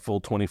month, a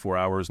full 24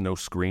 hours, no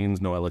screens,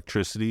 no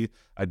electricity.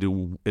 I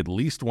do at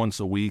least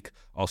once a week.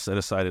 I'll set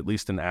aside at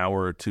least an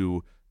hour or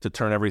two to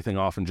turn everything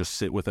off and just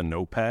sit with a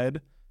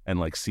notepad and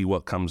like see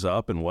what comes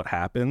up and what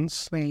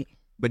happens. Right.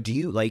 But do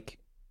you like?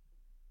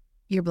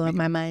 You're blowing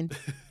my mind.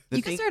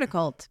 You can start a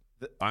cult.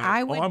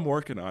 I would I'm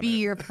working on Be it.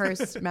 your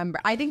first member.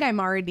 I think I'm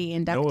already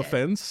inducted. No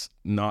offense,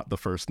 not the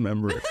first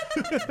member.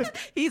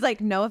 He's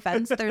like, no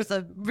offense. There's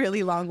a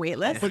really long wait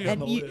list,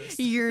 and you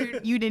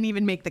didn't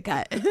even make the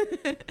cut.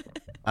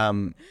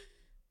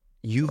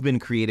 You've been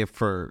creative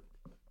for.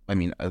 I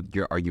mean,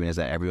 your argument is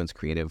that everyone's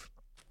creative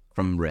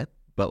from rip,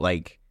 but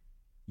like,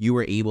 you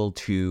were able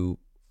to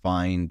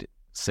find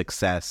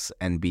success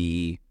and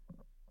be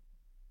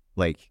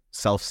like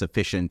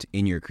self-sufficient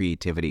in your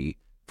creativity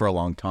for a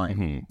long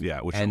time. Yeah,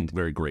 which And- I'm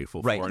very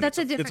grateful right. for. Well, And that's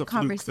a it's different fluke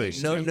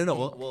conversation. thing. No.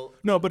 Well,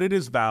 No, but it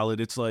is valid.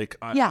 It's like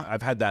Yeah.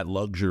 I've had that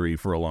luxury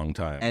for a long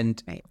time.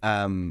 and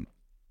Right.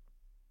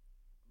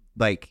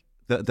 like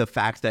the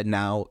fact that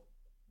now,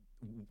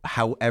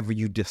 however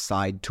you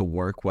decide to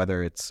work,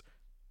 whether it's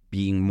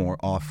being more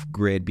off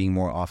grid, being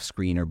more off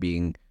screen, or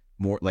being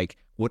more like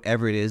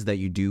whatever it is that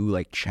you do,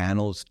 like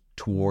channels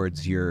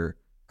towards your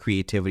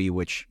creativity,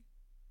 which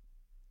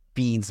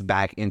feeds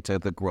back into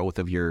the growth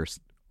of your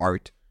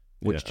art,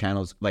 which Yeah.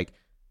 channels like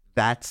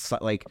that's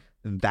like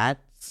that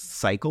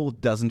cycle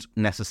doesn't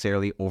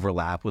necessarily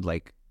overlap with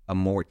like a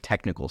more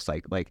technical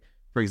cycle. Like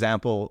for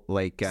example,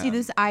 like See,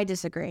 this I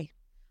disagree.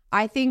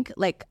 I think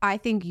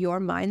your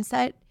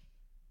mindset.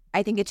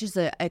 I think it's just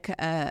a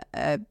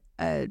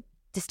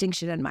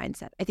distinction in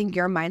mindset. I think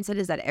your mindset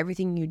is that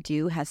everything you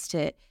do has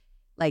to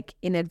like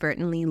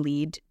inadvertently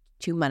lead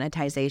to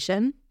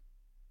monetization.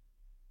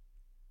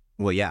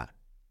 well, yeah,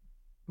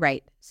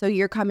 Right. So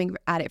you're coming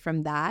at it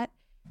from that,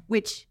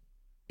 which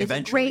is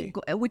Eventually.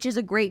 which is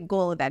a great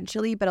goal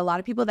eventually. But a lot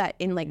of people that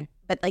in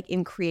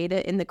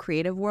the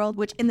creative world,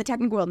 which in the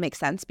technical world makes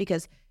sense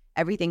because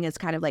everything is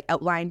kind of like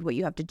outlined what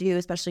you have to do,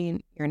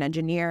 especially you're an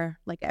engineer,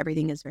 like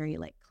everything is very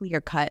like clear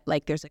cut,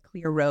 like there's a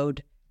clear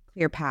road,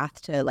 clear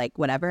path to like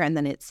whatever. And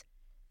then it's,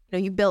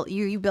 you build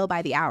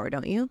by the hour,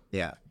 don't you?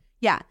 yeah.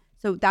 Yeah.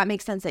 So that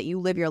makes sense that you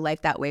live your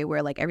life that way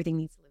where like everything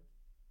needs to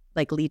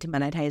like lead to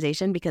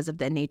monetization because of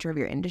the nature of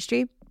your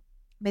industry.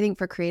 I think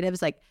for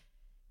creatives, like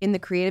in the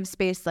creative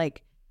space,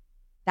 like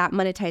that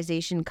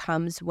monetization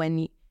comes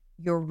when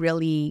you're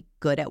really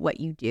good at what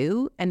you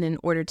do. And in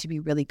order to be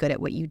really good at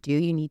what you do,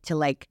 you need to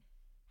like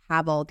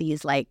have all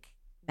these like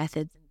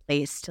methods in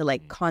place to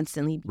like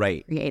constantly be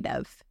Right.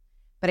 creative.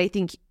 But I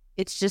think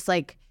it's just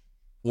like,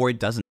 Or it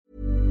doesn't.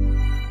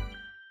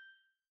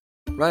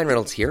 Ryan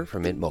Reynolds here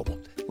from Mint Mobile.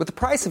 With the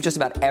price of just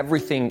about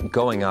everything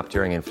going up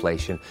during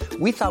inflation,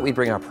 we thought we'd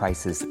bring our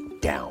prices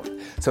down.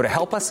 So to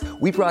help us,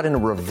 we brought in a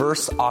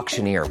reverse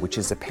auctioneer, which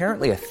is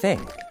apparently a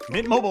thing.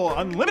 Mint Mobile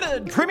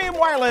Unlimited Premium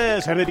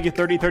Wireless. How to get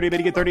 30, 30, bit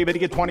to get 30, bit to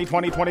get 20,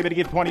 20, 20, bit to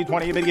get 20,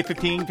 20, bit to get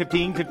 15,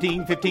 15,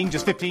 15, 15,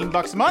 just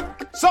 $15 a month?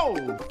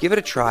 Sold! Give it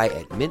a try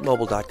at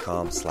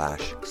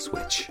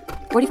mintmobile.com/switch.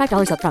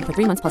 $45 up front for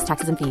 3 months plus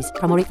taxes and fees.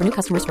 Promo rate for new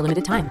customers for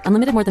limited time.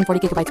 Unlimited more than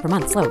 40 gigabytes per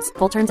month. Slows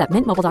full terms at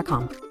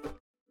mintmobile.com.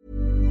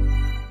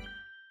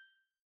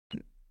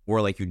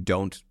 Or like you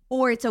don't.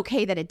 or it's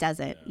okay that it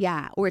doesn't.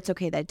 Yeah. Or it's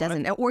okay that it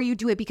doesn't. Or you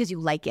do it because you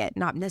like it,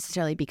 not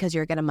necessarily because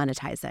you're going to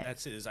monetize it.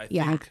 That's I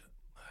Yeah. think,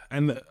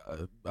 and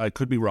I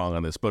could be wrong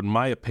on this, but in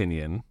my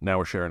opinion, now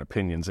we're sharing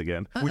opinions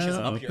again. Which is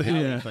up your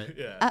alley. But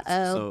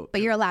Uh-oh.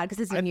 But you're allowed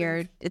because it's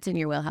in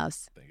your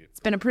wheelhouse. It's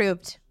been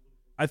approved.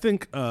 I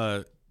think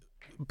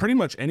pretty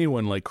much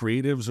anyone, like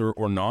creatives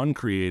or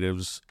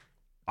non-creatives,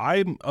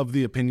 I'm of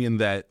the opinion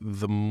that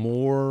the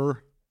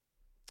more,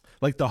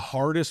 like the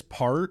hardest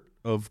part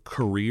of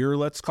career,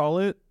 let's call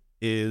it,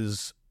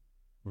 is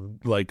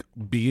like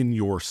being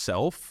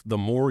yourself. The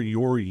more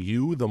you're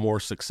you, the more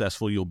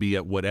successful you'll be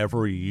at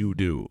whatever you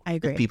do. I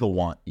agree. if people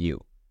want you.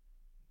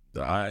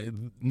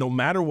 No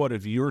matter what,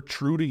 if you're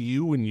true to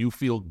you and you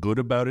feel good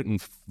about it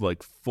and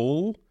like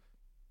full,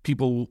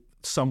 people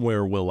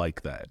somewhere will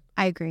like that.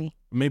 I agree.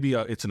 Maybe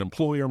it's an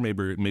employer,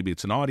 maybe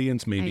it's an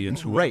audience, maybe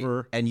it's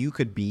whoever. And you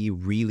could be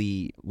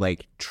really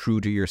like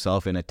true to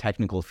yourself in a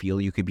technical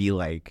field. You could be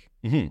like,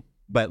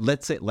 but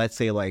let's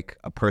say like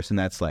a person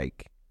that's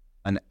like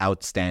an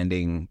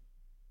outstanding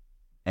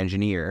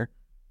engineer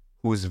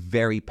who's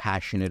very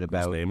passionate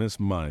about. His name is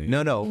Mike.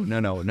 No.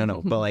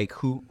 But like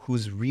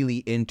who's really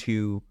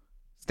into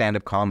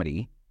stand-up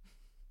comedy,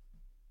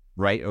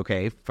 right?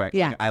 Okay.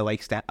 Yeah. I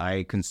like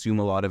I consume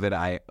a lot of it.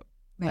 I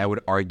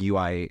would argue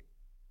I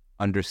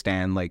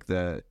understand like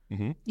the.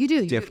 You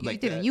do. Diff- You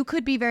like do. the- You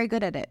could be very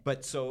good at it.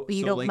 But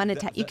you don't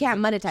monetize. You can't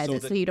monetize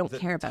it, so you don't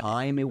care about it. The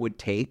time it would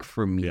take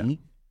for me,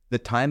 the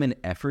time and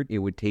effort it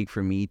would take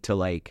for me to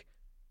like,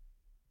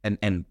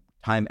 and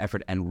time,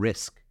 effort, and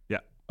risk.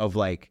 Of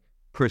like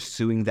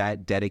pursuing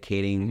that,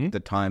 dedicating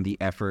the time,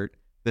 the effort,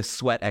 the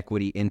sweat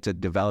equity into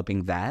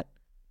developing that,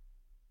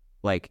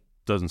 like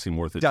Doesn't seem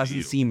worth it to doesn't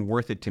you. seem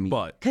worth it to me.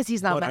 But Because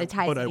he's not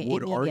monetizing but I it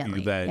would argue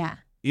immediately. that Yeah.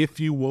 if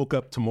you woke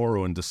up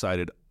tomorrow and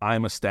decided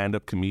I'm a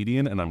stand-up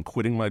comedian and I'm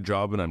quitting my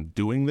job and I'm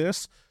doing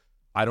this,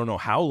 I don't know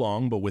how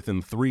long, but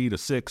within 3 to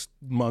 6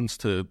 months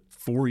to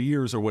 4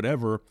 years or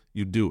whatever,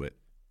 you do it.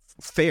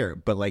 Fair,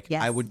 but like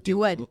Yes, I would you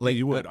would. like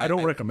You would. I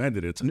don't recommend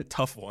it. It's a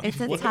tough one. It's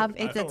a I tough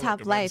don't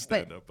recommend life.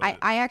 But stand-up,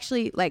 I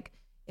actually like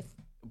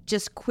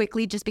just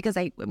quickly, just because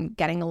I'm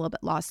getting a little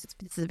bit lost.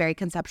 This is a very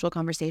conceptual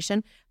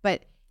conversation,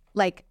 but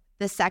like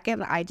the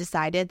second I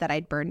decided that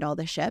I'd burned all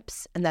the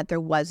ships and that there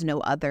was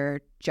no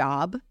other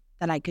job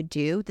that I could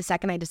do, the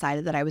second I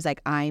decided that I was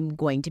like, I'm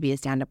going to be a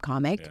stand-up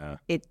comic.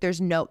 Yeah.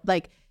 There's no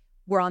like,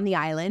 we're on the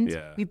island.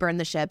 Yeah. We burned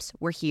the ships.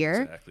 We're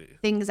here. Exactly.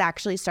 Things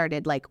actually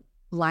started like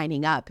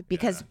lining up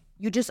because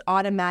you just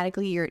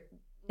automatically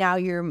now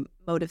your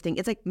mode of thinking,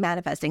 it's like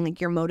manifesting, like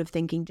your mode of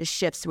thinking just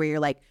shifts where you're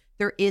like,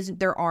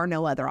 there are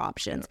no other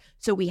options.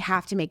 So we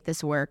have to make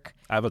this work.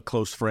 I have a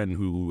close friend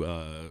who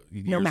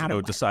years matter ago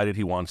what. decided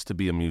he wants to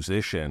be a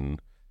musician,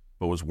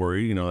 but was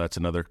worried, you know, that's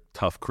another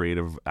tough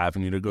creative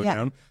avenue to go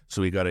down.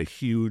 So he got a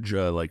huge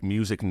like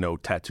music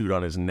note tattooed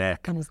on his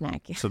neck. On his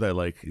neck. So that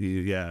like,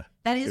 yeah.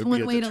 That is it would one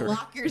be a way to deterrent.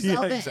 lock yourself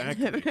Yeah, in,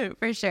 exactly.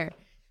 for sure.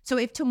 So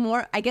if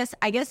tomorrow, I guess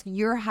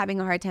you're having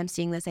a hard time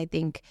seeing this, I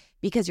think,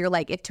 because you're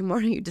like, if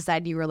tomorrow you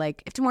decide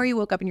if tomorrow you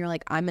woke up and you're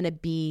like, I'm going to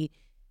be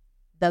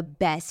the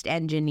best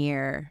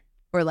engineer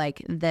or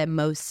like the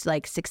most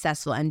like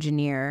successful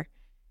engineer,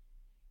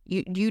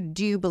 do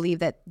you believe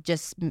that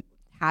just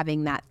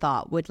having that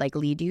thought would like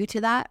lead you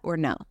to that or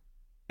no?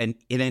 And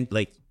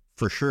like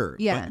for sure.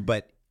 Yeah.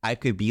 But I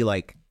could be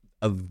like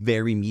a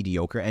very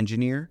mediocre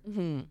engineer.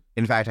 Mm-hmm.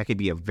 In fact, I could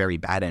be a very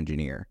bad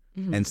engineer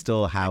and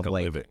still have Make a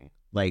like living.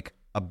 like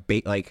a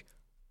like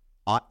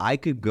I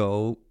could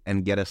go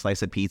and get a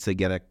slice of pizza,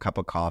 get a cup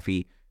of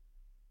coffee,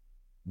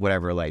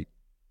 whatever, like,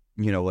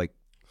 you know, like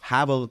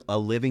have a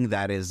living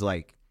that is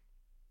like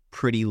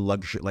pretty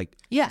luxury. Like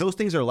those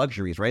things are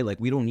luxuries, right? Like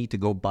we don't need to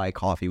go buy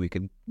coffee. We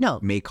could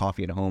make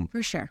coffee at home.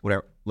 For sure.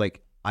 Whatever.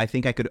 Like I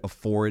think I could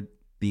afford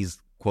these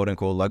quote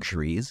unquote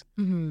luxuries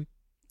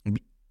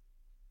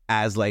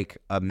as like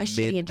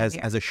shitty engineer.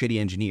 as a shitty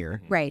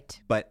engineer. Right.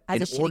 But as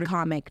in a shitty order-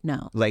 comic,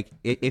 no. like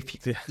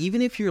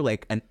even if you're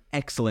like an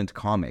excellent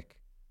comic,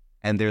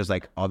 and there's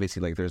like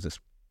obviously like there's this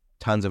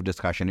tons of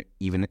discussion,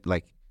 even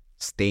like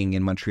staying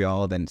in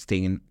Montreal, then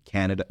staying in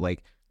Canada,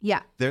 like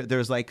Yeah.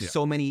 there's like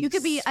so many. You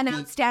could be an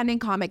outstanding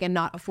comic and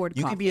not afford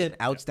You coffee. could be an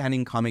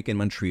outstanding comic in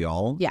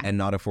Montreal and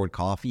not afford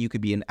coffee. You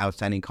could be an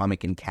outstanding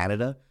comic in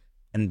Canada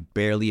and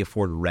barely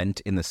afford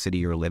rent in the city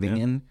you're living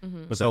in.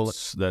 But So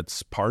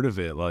that's part of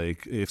it.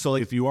 Like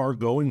if you are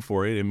going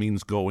for it, it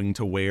means going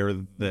to where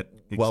that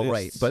exists. well,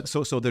 right, but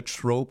so the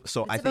trope.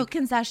 So It's I about think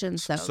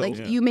concessions, though. So-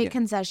 like you make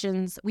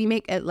concessions. We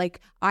make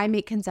like I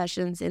make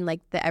concessions in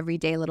like the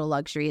everyday little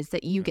luxuries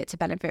that you get to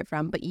benefit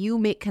from, but you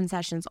make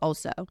concessions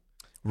also.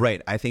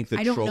 right. I think the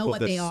I don't know trope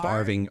what of they the are.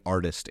 starving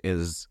artist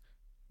is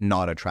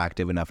not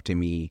attractive enough to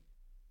me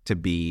to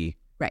be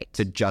Right.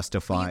 to But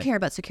justify. you care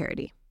about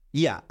security.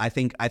 Yeah, I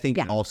think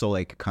Yeah. also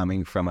like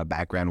coming from a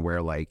background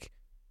where like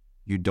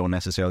you don't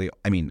necessarily.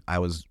 I mean, I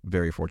was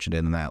very fortunate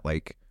in that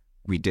like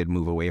we did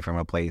move away from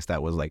a place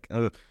that was like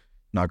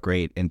not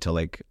great into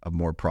like a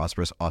more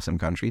prosperous, awesome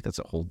country. That's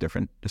a whole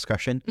different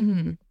discussion.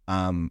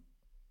 Mm-hmm.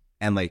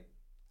 And like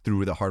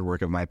through the hard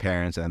work of my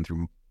parents and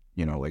through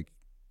like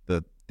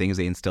the things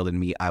they instilled in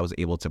me, I was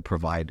able to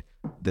provide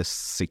this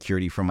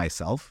security for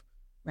myself.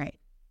 Right.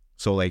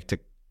 So like to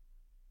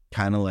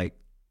kind of like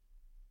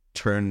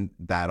turn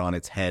that on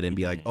its head and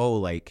be like, oh,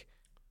 like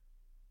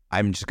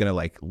I'm just gonna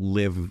like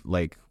live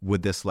like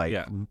with this like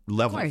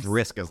level of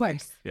risk. Of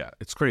course. Yeah,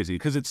 it's crazy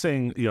because it's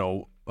saying,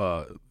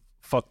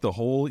 fuck the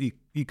whole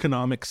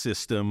economic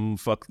system,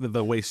 fuck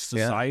the way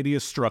society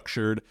is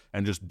structured,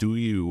 and just do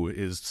you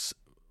is.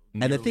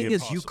 And the nearly thing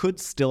is, you impossible. could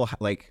still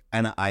like,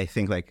 and I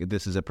think like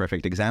this is a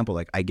perfect example.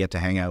 Like I get to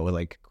hang out with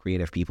like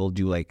creative people,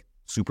 do like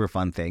super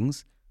fun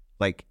things.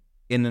 Like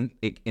in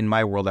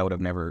my world, I would have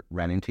never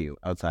ran into you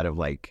outside of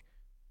like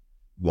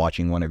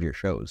watching one of your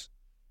shows.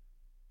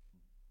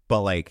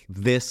 But like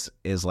this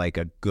is like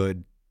a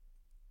good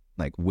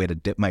like way to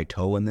dip my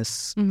toe in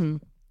this. Mm-hmm.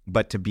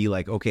 But to be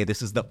like, okay,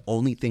 this is the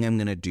only thing I'm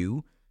gonna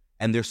do,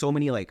 and there's so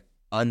many like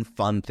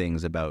unfun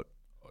things about.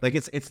 Like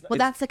it's Well,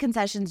 that's the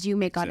concessions you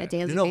make on a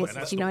daily No,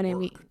 basis. You know what I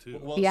mean?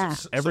 Well, Yeah.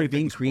 so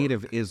being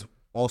creative is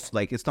also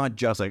like it's not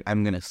just like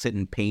I'm gonna sit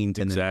and paint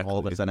and then all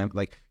of a Exactly. sudden I'm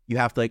like you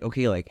have to like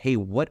okay like hey,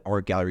 what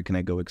art gallery can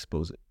I go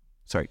expose it?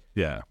 Sorry,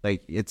 Yeah.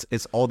 like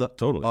it's all the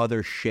Totally.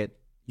 other shit.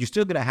 You're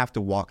still gonna have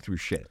to walk through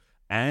shit.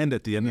 And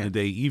at the end of the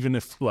day, even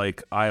if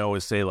like I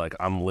always say like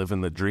I'm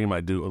living the dream, I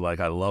do like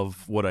I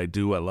love what I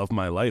do, I love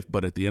my life,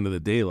 but at the end of the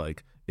day,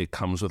 like it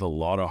comes with a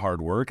lot of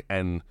hard work,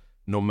 and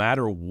no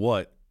matter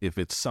what, if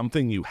it's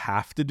something you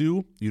have to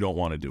do, you don't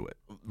want to do it.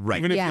 Right.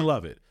 Even if Yeah. you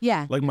love it.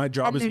 Yeah. Like my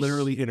job And is there's-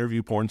 literally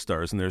interview porn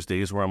stars, and there's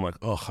days where I'm like,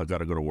 oh, I got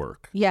to go to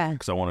work. Yeah.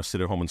 Because I want to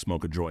sit at home and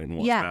smoke a joint and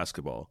watch Yeah.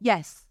 basketball.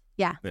 Yes.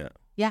 Yeah. Yeah.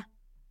 Yeah.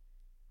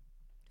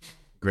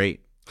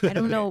 Great. I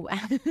don't know.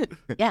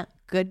 Yeah.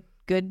 Good.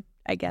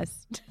 I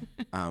guess.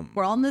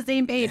 We're all on the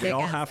same page. We I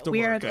all guess. have to work,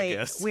 I weirdly,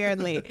 guess.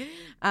 weirdly.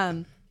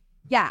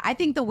 Yeah, I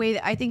think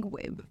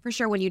for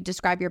sure when you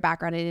describe your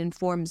background, it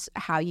informs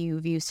how you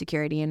view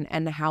security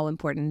and how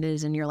important it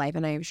is in your life,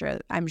 and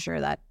I'm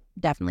sure that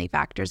definitely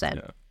factors in.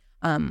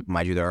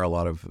 Mind you, there are a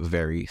lot of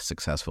very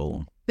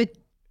successful But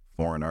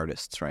foreign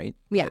artists, right?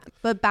 yeah,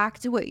 but back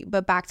to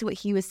what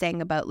he was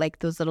saying about like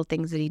those little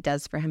things that he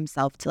does for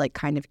himself to like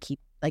kind of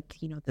keep like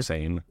the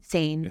Sane.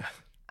 sane.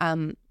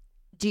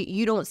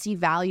 You don't see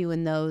value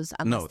in those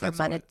unless that's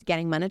they're not-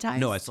 getting monetized?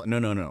 No, it's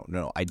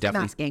no. I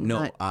definitely asking,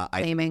 no. not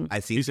claiming.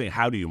 I see. He's saying,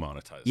 how do you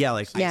monetize? Yeah,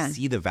 like Yeah. I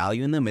see the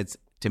value in them. It's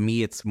to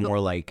me, it's more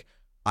like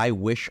I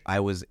wish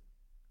I was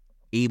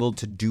able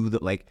to do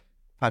the like,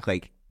 fuck,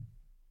 like.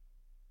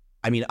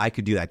 I mean, I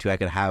could do that too. I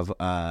could have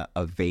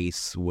a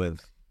vase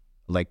with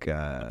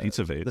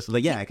Pizza vase.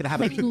 Like, yeah, I could have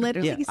Like,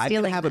 literally I could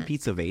stealing have a that.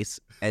 pizza vase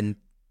and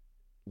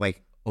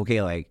like,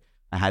 okay, like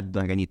I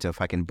need to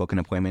fucking book an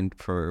appointment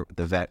for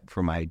the vet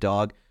for my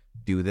dog.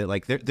 Do that.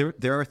 Like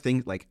there are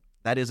things like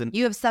that isn't.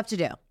 You have stuff to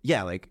do.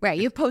 Yeah, like Right.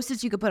 You have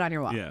post-its you could put on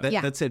your wall.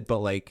 Yeah. That's it. But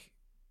like,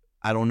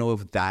 I don't know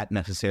if that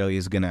necessarily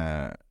is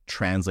gonna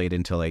translate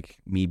into like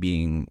me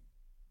being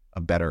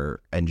a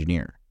better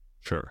engineer.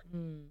 Sure.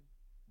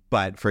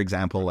 But for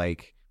example,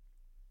 like,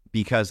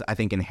 because I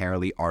think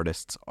inherently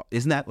artists,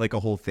 isn't that like a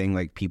whole thing?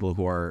 Like people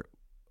who are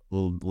a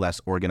little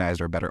less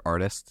organized are better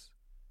artists,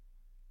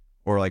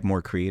 or like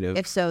more creative.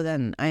 If so,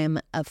 then I am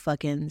a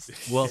fucking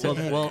well,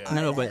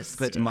 no,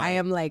 but I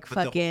am like but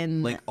the-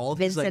 fucking like all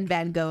these, Vincent like,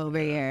 Van Gogh over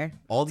here.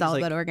 all It's these, all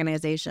like- about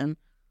organization.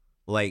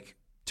 like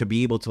to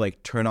be able to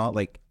like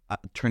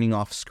turning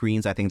off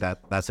screens. I think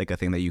that's like a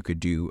thing that you could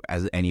do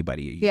as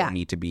anybody. You Yeah. don't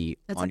need to be.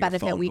 That's on a your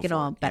benefit phone we can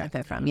all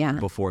benefit from. Yeah.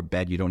 Before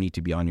bed, you don't need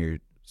to be on your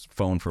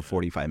phone for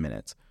 45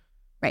 minutes.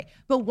 Right.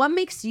 But what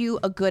makes you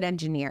a good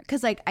engineer?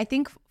 Because like I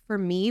think for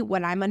me,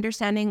 what I'm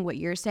understanding, what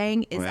you're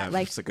saying is that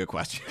like that's a good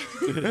question.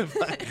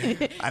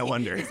 I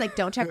wonder. it's like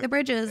don't check the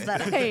bridges.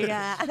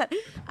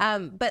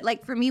 But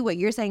like for me, what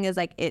you're saying is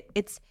like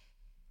it's,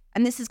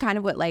 and this is kind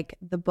of what like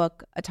the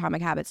book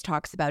Atomic Habits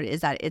talks about,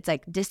 is that it's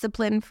like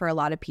discipline for a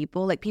lot of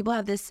people. Like people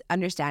have this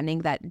understanding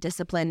that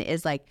discipline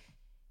is like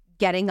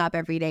getting up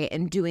every day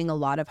and doing a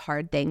lot of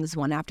hard things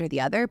one after the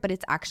other, but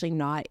it's actually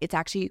not. It's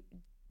actually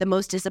the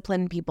most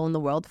disciplined people in the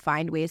world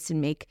find ways to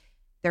make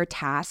their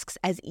tasks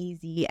as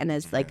easy and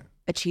as like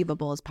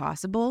achievable as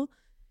possible.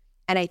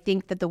 And I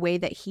think that the way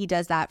that he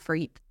does that for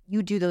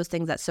you do those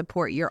things that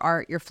support your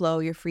art, your flow,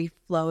 your free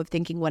flow of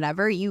thinking,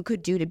 whatever you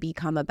could do to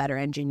become a better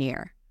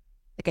engineer.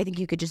 Like I think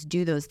you could just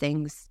do those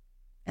things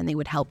and they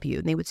would help you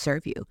and they would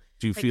serve you.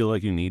 Do you feel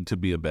like you need to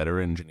be a better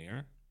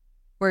engineer?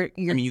 Or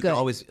you're I mean, you good. can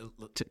always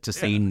to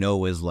say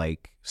no is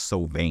like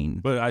so vain.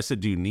 But I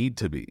said, do you need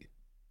to be?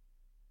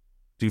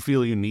 Do you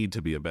feel you need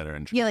to be a better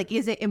engineer? Yeah, like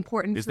is it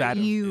important Is for that-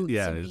 you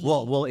yeah, to is- be?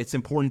 Well, it's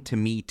important to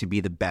me to be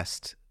the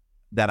best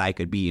that I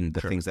could be in the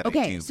things that I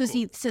Okay, do. so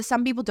see, so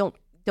some people don't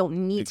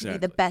need to be the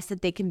Exactly. best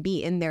that they can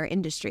be in their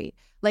industry.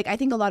 Like I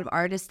think a lot of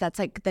artists, that's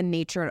like the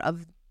nature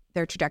of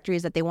their trajectory,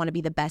 is that they want to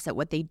be the best at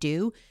what they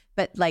do.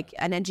 But like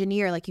an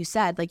engineer, like you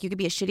said, like you could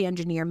be a shitty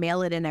engineer,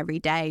 mail it in every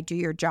day, do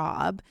your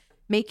job,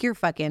 make your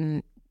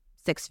fucking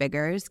 6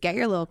 figures, get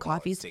your little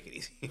coffees, Take it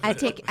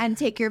easy. and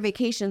take your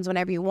vacations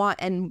whenever you want,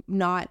 and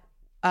not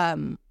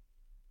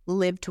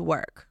live to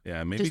work.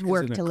 Yeah, maybe Just 'cause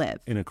work in a- to live.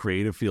 In a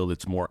creative field,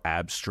 it's more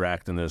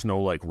abstract and there's no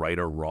like right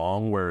or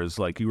wrong. Whereas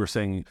like you were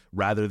saying,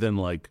 rather than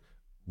like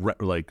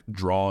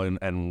draw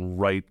and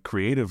write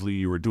creatively,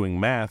 you were doing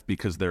math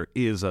because there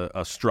is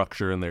a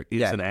structure and there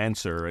is Yeah. an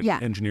answer. And Yeah.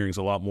 engineering's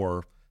a lot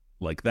more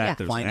like that. Yeah.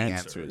 There's Finding an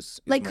answer. answers.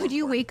 is Like more could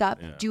you important. wake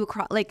up, Yeah. do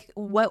a like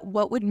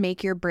what would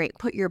make your brain,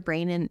 put your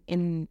brain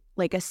in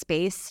like a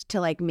space to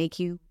like make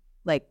you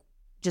like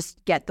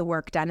just get the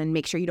work done and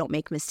make sure you don't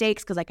make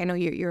mistakes? Because like I know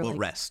you're Well, like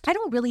rest. I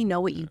don't really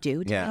know what you do,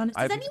 to be Yeah. honest.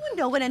 Does anyone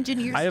know what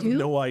engineers I have do?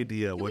 no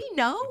idea Can what we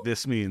know?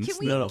 this means. Can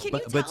we, no, can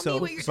but, you but tell so me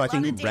what you're so I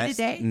doing think on a rest.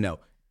 day-to-day? No.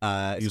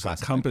 use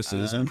like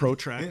compasses and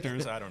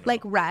protractors. I don't know.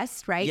 Like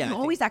rest, right? Yeah, I you think-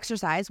 always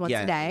exercise once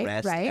a day,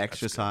 rest, right?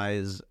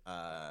 exercise.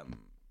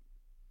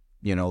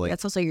 You know, like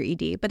That's also your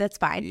ED, but that's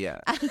fine. yeah.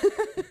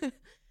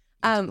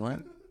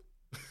 Um,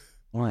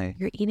 Why?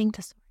 you're eating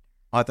disorder.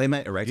 Oh, I thought you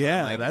meant erectile.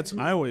 yeah, Like, that's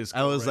I always.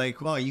 I was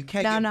like, well, you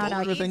can't No, get no, no.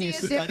 bolder than ED you is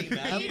study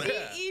different. math.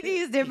 ED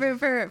is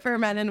different for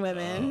men and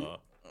women,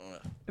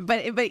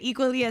 but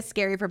equally as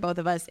scary for both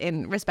of us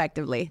in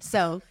respectively.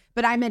 So,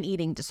 but I'm an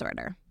eating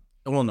disorder.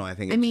 Well, no, I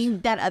think. I It's,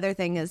 mean, that other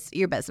thing is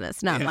your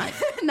business, not mine.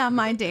 Not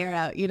mine to air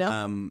out. You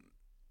know.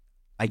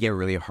 I get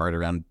really hard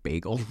around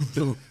bagels.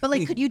 But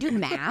like, could you do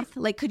math?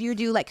 Like, could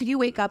you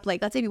wake up,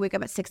 like, let's say you wake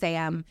up at 6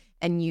 a.m.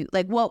 and you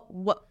like, what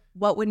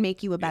would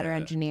make you a better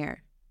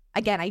engineer?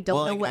 Again, I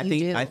don't know what I you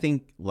think, do. I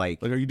think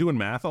like Like, are you doing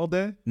math all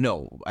day?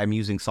 no, I'm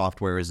using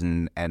softwares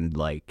and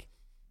like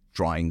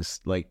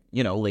drawings, like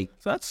you know, like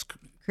So that's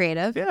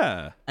Creative.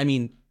 yeah. I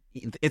mean,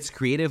 it's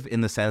creative in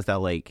the sense that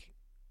like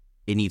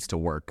it needs to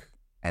work,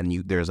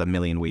 and there's a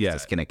million ways Yeah. to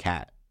skin a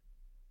cat.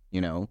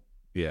 You know.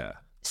 Yeah.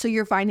 So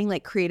you're finding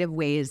like creative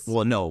ways.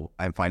 Well, no,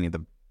 I'm finding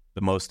the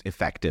most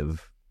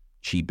effective,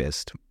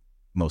 cheapest,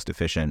 most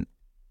efficient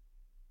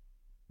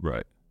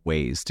Right.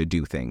 ways to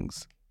do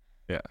things.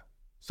 Yeah.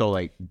 So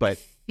like, but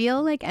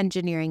Feel like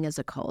engineering is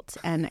a cult,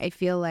 and I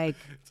feel like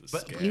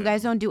you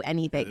guys don't do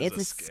anything. It's a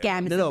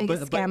scam. It's no, the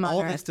biggest scam all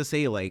on this earth. to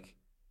say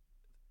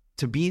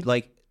to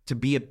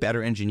be a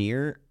better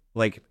engineer,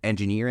 like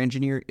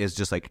engineer is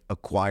just like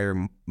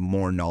acquire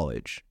more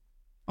knowledge.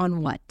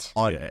 On what?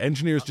 Oh yeah,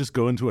 engineers just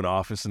go into an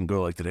office and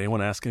go like, "Did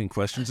anyone ask any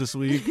questions this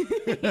week?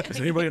 Is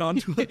anybody on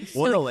to it?"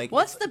 Well, no, like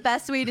What's the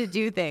best way to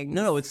do things?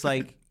 no, it's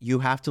like you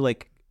have to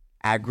like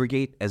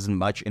aggregate as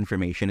much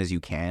information as you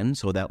can,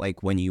 so that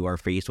like when you are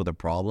faced with a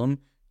problem,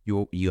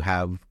 you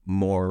have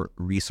more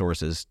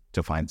resources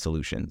to find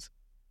solutions.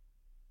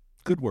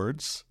 Good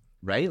words.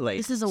 Right? Like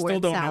This is a Still word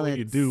don't know what salad.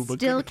 you do, but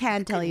Still good-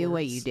 can't tell good you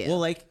what words. you do. well,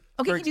 like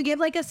Okay, can you give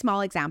like a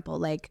small example?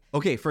 Like,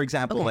 Okay, for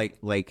example, Okay.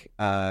 like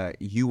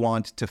you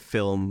want to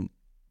film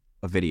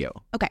a video.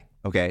 okay,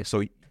 Okay,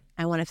 so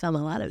I want to film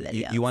a lot of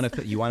videos. you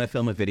want to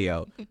film a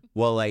video.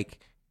 Well, like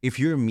if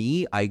you're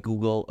me, I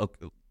Google.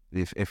 Okay,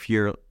 if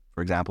you're,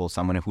 for example,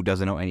 someone who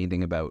doesn't know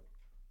anything about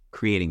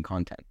creating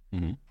content,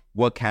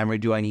 what camera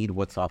do I need?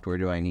 What software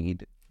do I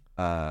need?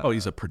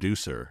 He's a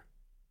producer.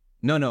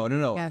 No.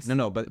 Yes.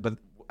 But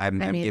I'm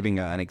mean, giving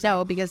an example.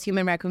 No, because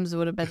Human Raccoons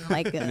would have been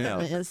like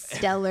a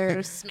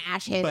stellar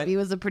smash hit if he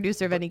was a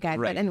producer of any kind.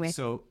 Right. But anyway,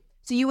 So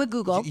so you would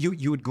Google.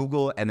 you would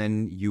Google, and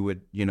then you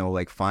would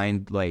like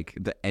find like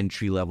the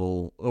entry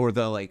level or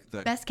the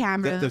Best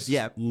camera.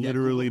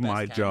 Literally Google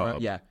my best camera.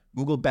 job. Yeah,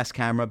 Google best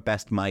camera,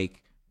 best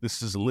mic.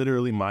 This is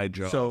literally my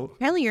job. So,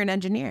 Apparently, you're an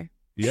engineer.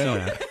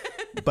 yeah.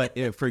 but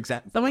for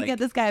example, Someone like, get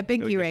this guy a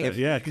pinky ring.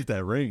 Yeah, get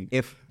that ring.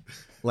 if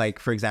like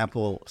for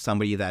example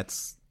somebody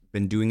that's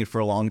been doing it for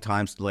a long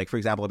time, so like for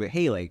example, I'll be,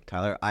 hey, like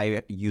Tyler,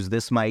 I use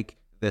this mic,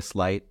 this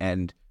light,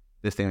 and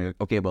this thing. Like,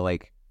 okay, but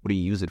like what do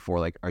you use it for?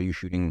 Like, are you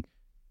shooting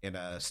in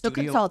a So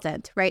studio?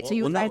 consultant, right? So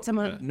you would find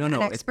someone, an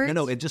expert.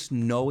 It just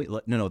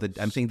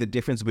I'm saying the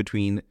difference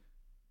between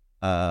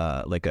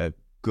like a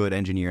good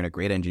engineer and a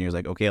great engineer is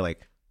like, okay,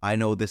 like I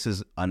know this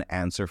is an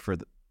answer for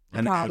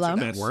an problem.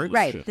 answer that works,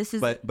 Right. This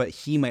is but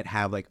he might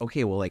have like,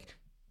 okay, well, like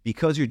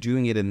because you're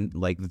doing it in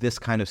like this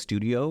kind of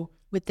studio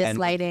with this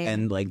lighting.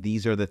 and like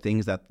these are the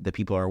things that the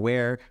people are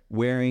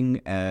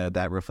wearing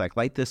that reflect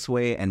light this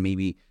way, and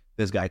maybe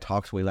this guy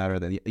talks way louder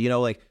than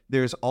like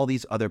there's all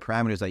these other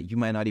parameters that you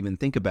might not even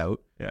think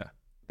about. Yeah.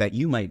 That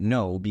you might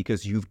know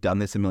because you've done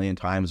this a million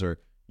times, or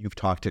you've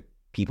talked to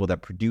people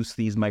that produce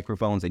these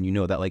microphones, and you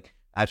know that like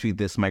actually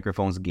this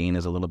microphone's gain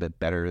is a little bit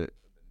better than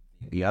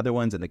the other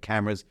ones, and the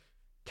cameras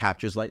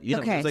captures light.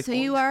 Okay, like so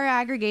you are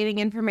aggregating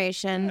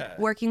information,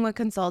 working with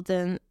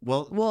consultant.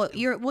 Well,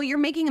 you're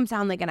making him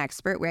sound like an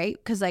expert, right?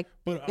 Because like,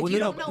 if you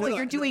don't know what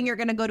you're doing, you're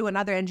going to go to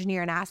another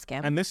engineer and ask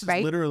him. And this is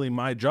right? literally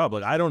my job.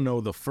 Like, I don't know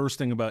the first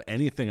thing about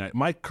anything.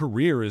 My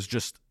career is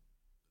just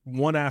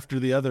one after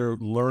the other,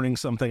 learning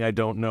something I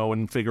don't know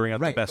and figuring out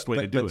the best way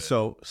to do it.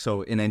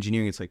 So in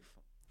engineering, it's like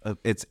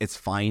it's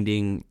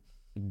finding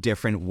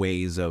different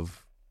ways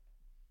of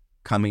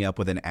coming up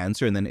with an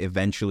answer, and then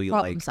eventually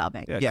problem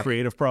solving. Yeah,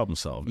 creative problem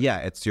solving. Yeah,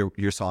 it's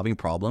you're solving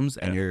problems,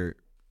 and you're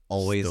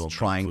always Still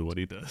trying exactly what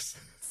he does.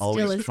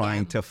 always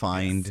trying to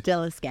find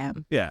Still a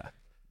scam. Yeah.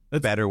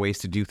 better ways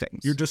to do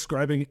things. You're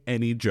describing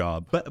any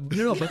job. But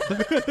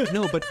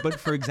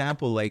for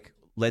example, like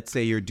let's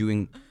say you're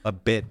doing a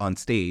bit on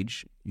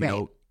stage, you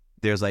know,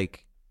 there's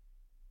like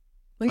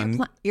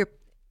Well, you're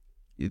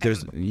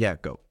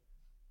go.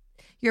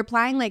 You're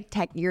applying like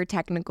your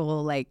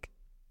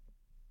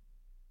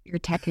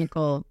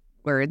technical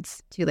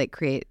words to like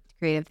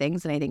creative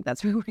things, and I think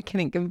that's where we're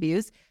getting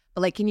confused.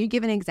 But like, can you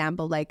give an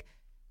example, like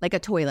a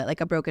toilet,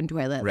 like a broken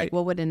toilet? Right. Like,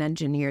 what would an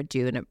engineer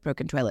do in a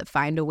broken toilet?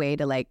 Find a way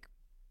to like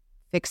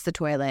fix the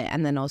toilet,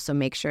 and then also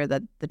make sure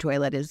that the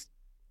toilet is.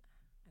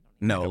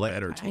 No, like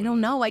better I don't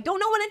know. I don't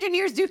know what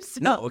engineers do. So.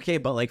 no, okay,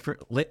 but like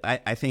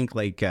I think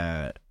like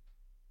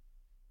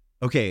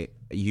okay,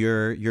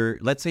 you're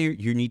let's say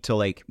you need to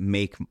like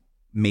make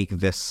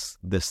this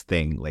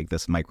thing, like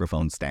this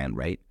microphone stand,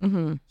 right?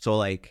 Mm-hmm. So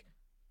like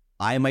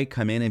I might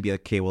come in and be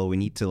like, okay, well, we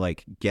need to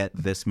like get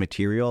this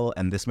material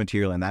and this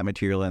material and that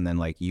material, and then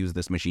like use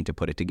this machine to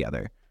put it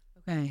together.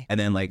 Okay. And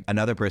then like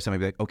another person might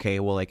be like, okay,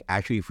 well, like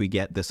actually if we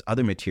get this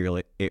other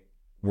material, it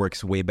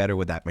works way better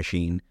with that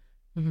machine.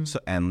 Mm-hmm. So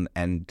and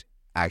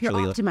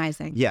actually You're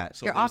optimizing. yeah,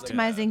 so You're there's,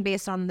 optimizing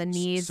based on the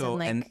needs. so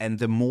and like, and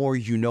the more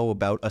you know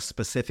about a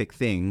specific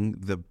thing,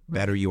 the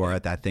better you are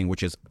at that thing,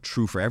 which is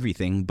true for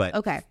everything. But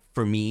Okay.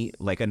 for me,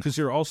 like Because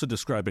you're also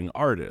describing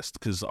artist.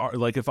 Because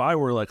like if I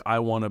were like I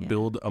want to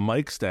build a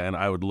mic stand,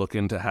 I would look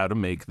into how to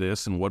make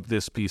this and what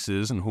this piece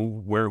is and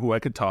who I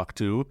could talk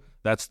to.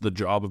 That's the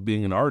job of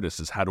being an artist,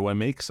 is how do I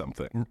make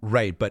something?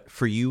 right, but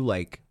for you,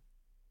 like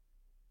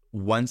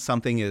once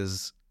something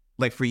is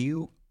like for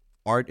you,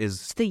 art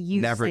is the use,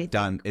 never I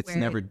done. think, It's where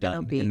never it'll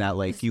done be. in that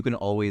like you can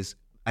always.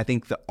 I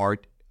think the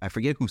art. I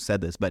forget who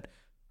said this, but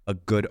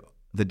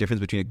the difference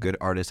between a good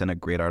artist and a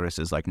great artist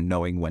is like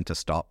knowing when to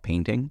stop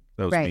painting.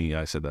 That was Right. me.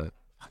 I said that.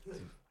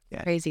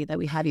 crazy that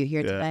we have you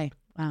here today.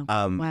 Wow.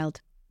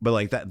 Wild. But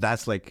like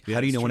that's like Yeah,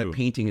 how do you it's know when a true.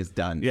 painting is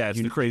done? Yeah, it's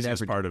You the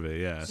craziest never- part of it.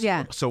 Yeah.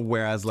 Yeah. So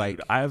whereas like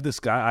I have this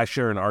guy. I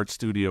share an art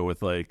studio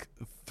with like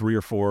 3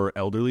 or 4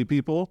 elderly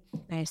people.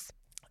 Nice.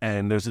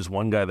 And there's this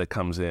one guy that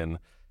comes in,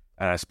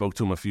 and I spoke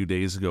to him a few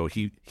days ago.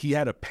 He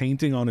had a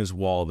painting on his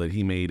wall that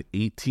he made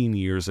 18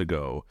 years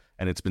ago,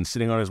 and it's been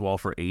sitting on his wall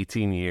for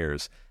 18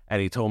 years.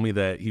 And he told me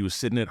that he was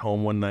sitting at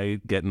home one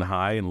night getting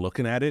high and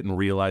looking at it and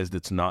realized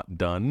it's not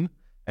done,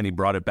 and he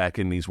brought it back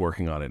in and he's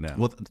working on it now.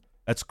 well,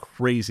 That's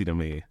crazy to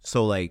me.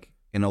 so like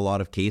in a lot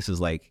of cases,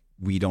 like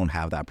we don't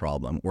have that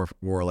problem,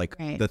 or like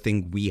Right. the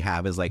thing we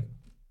have is like,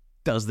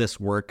 does this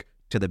work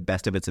to the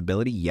best of its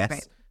ability? Yes.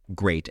 Right.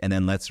 great, and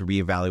then let's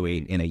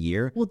reevaluate in a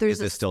year. Well, there's is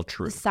this still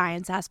true? The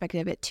science aspect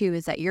of it too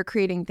is that you're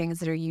creating things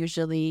that are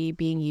usually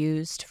being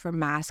used for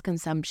mass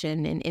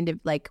consumption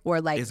and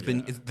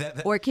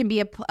or can be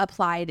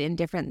applied in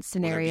different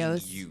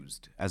scenarios. They're being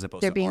used as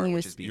opposed They're to being art,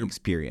 which used. is being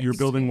experienced. You're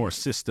building more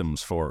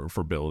systems for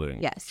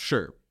building. Yes.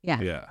 Sure. Yeah.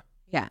 Yeah.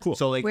 Yeah. Cool.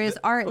 So like, Whereas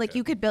art, like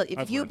you could build, if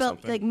I've you learned built,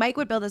 something. like Mike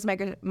would build this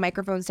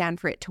microphone stand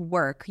for it to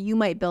work. You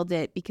might build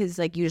it because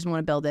like you just want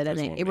to build it and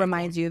Just wanna it make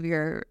reminds you of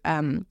your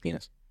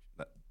penis.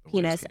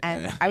 penis.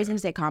 And I was going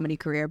to say comedy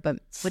career, but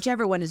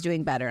whichever one is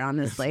doing better,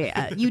 honestly,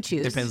 you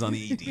choose. Depends on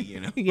the ED, you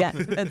know. Yeah,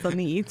 depends on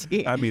the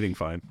ET. I'm eating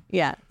fine.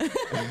 Yeah.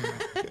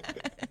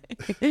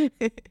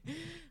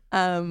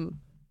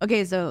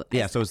 Okay, so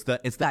Yeah, so it's the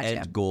Gotcha.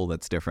 end goal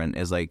that's different.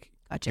 Is like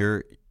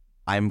Gotcha.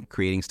 I'm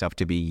creating stuff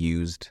to be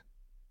used,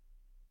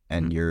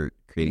 and you're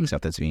creating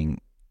stuff that's being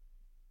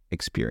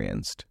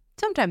experienced.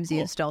 sometimes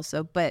used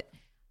also, but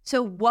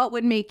so what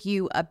would make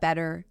you a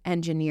better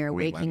engineer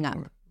waking up,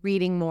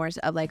 reading more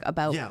of like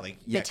about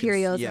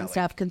materials and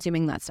stuff,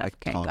 consuming that stuff?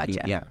 Okay, Talking-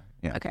 gotcha.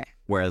 Yeah. Okay.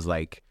 Whereas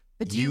like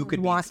But do you you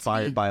could be want to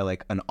inspired be- by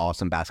like an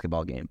awesome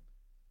basketball game,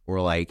 or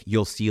like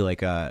you'll see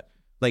like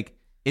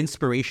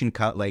inspiration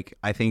cut. Like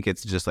I think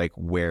it's just like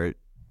where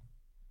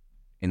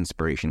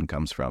inspiration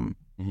comes from.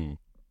 Mm-hmm.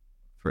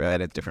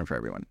 And it's different for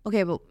everyone.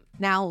 Okay, but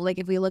now like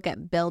if we look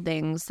at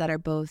buildings that are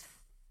both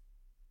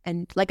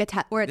and like a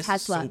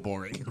Tesla.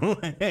 boring.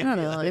 I don't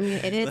know. I mean,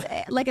 it is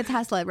like a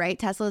Tesla, right?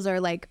 Teslas are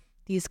like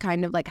these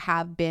kind of like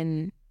have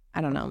been,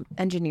 I don't know,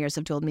 engineers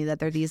have told me that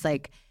they're these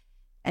like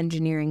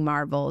engineering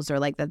marvels or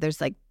like that there's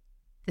like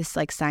this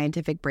like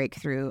scientific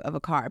breakthrough of a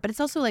car. But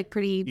it's also like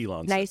pretty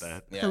Elon nice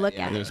said that. to look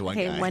at. there's one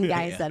okay, guy. one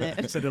guy Yeah. said I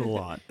it. said it a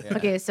lot.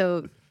 Okay,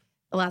 so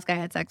the last guy I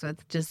had sex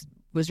with just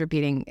was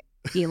repeating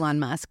Elon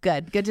Musk.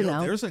 Good to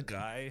know. There's a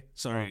guy.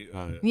 Sorry.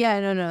 Yeah,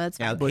 no, that's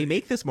Yeah, fine. but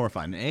make this more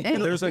fun. Eh?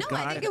 There's a No,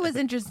 guy. I think it was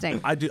interesting.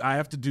 I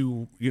have to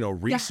do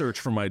research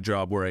for my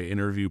job where I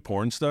interview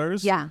porn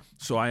stars. Yeah.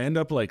 So I end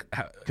up like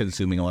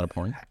Consuming a lot of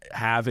porn.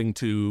 having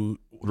to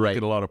look Right.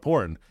 at a lot of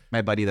porn.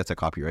 My buddy that's a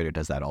copywriter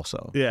does that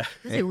also. Yeah.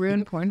 Does it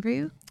ruin porn for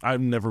you?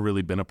 I've never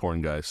really been a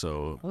porn guy,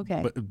 so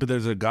Okay. But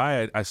there's a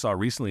guy I saw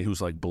recently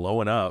who's like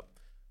blowing up,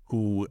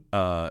 who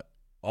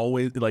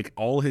always like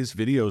all his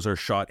videos are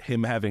shot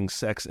him having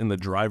sex in the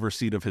driver's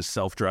seat of his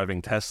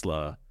self-driving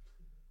Tesla.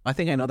 I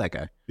think I know that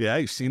guy. Yeah,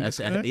 you've seen this?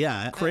 That's- guy?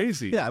 yeah.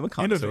 Crazy. Yeah, I'm a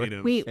connoisseur.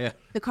 Innovative. Wait, Yeah.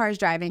 the car's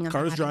driving. and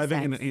Car's having driving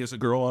sex. and he has a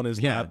girl on his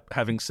Yeah. lap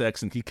having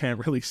sex and he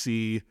can't really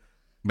see.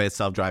 But it's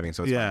self-driving,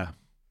 so it's Yeah.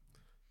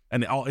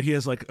 And he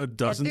has like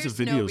dozens of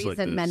There's videos no like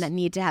reason this. men that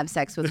need to have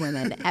sex with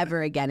women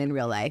ever again in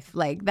real life.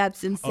 Like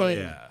that's insane. Oh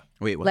yeah. fine.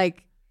 Wait, what?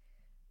 Like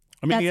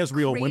I mean, he That's has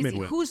real crazy. women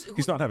with.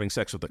 He's not having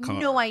sex with the car.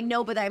 no, I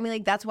know, but I mean,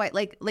 like that's why,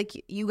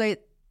 like you guys.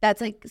 That's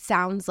like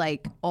sounds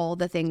like all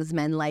the things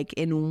men like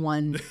in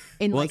one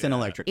in well, like it's an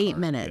electric 8 car.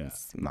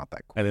 minutes. Not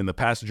that cool. And in the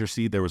passenger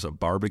seat, there was a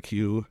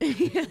barbecue.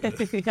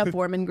 A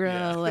Foreman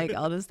grill, like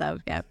all this stuff.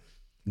 Yeah,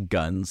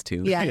 Guns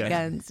too. yeah, Yeah.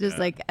 guns. Just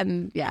like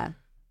and yeah,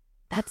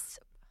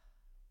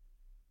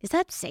 is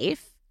that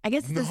safe? I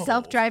guess it's a No.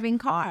 self-driving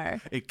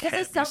car. It It's can't a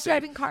be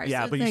self-driving safe. car.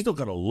 Yeah, so but it's you like, still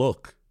gotta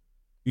look.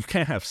 You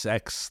can't have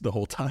sex the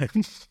whole time.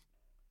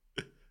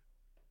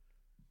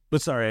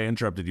 But sorry, I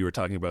interrupted. You were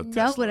talking about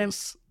No, but I'm-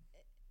 Teslas.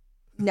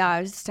 No,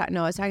 I was I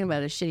was talking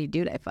about a shitty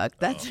dude I fucked.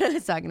 That's what I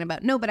was talking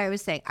about. No, but I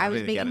was saying I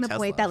was didn't get making a the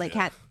point Tesla, that like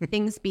can't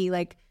things be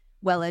like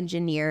well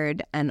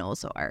engineered and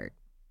also art.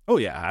 Oh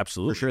yeah,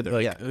 absolutely. For sure,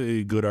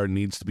 Like good art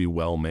needs to be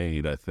well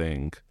made. I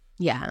think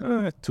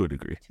Yeah, to a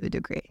degree. to a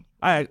degree.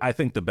 I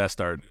think the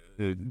best art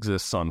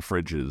exists on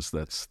fridges.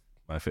 That's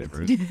my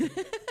favorite.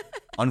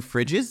 On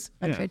fridges?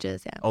 On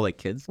fridges, yeah. Oh, like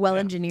kids? Well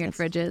engineered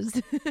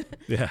fridges.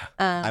 Yeah.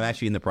 I'm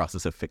actually in the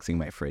process of fixing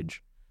my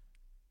fridge.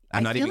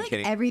 I'm not I feel even like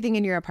kidding. everything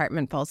in your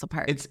apartment falls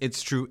apart.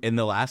 It's true. In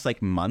the last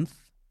like month,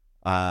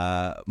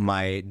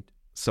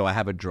 so I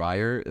have a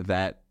dryer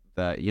that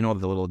the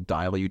little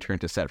dial you turn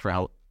to set for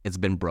how it's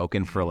been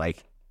broken for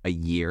like a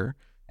year,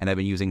 and I've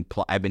been using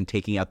I've been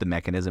taking out the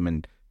mechanism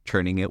and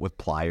turning it with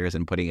pliers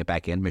and putting it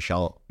back in.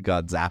 Michelle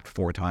got zapped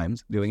 4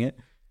 times doing it.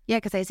 Yeah,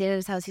 because I stayed at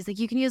his house. He's like,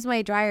 you can use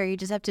my dryer. You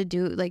just have to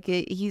do like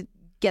he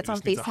gets on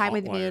just need to FaceTime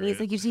with me, hotwire and he's it.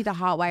 like, you just need to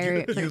hotwire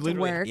it for it to literally-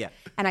 work. yeah.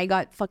 And I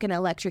got fucking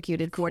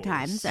electrocuted 4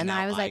 times, and Now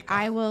I was like,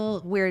 I I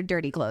will wear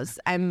dirty clothes.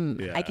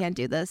 I can't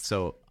do this.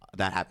 So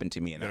that happened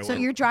to me. And So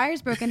your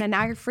dryer's broken, and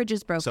now your fridge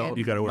is broken. So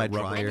You got to wear my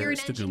rubber dryer- You're an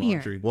to do engineer.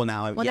 laundry. well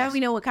now well, yes. now we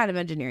know what kind of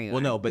engineer you are.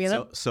 Well, no, but you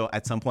know? so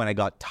at some point I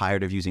got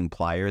tired of using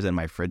pliers and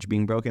my fridge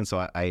being broken,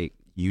 so I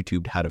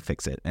YouTubed how to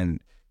fix it, and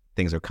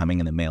things are coming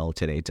in the mail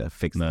today to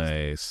fix this.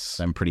 Nice.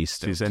 So I'm pretty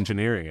stoked. He's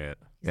engineering it.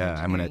 Yeah,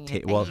 I'm gonna engineering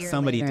take. it a Well, year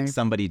somebody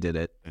later. did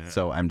it,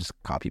 so I'm just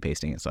copy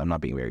pasting it. So I'm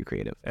not being very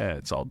creative. Yeah,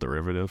 it's all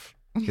derivative.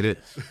 It is.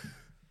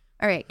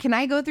 All right, can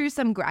I go through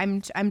some?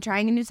 I'm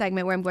trying a new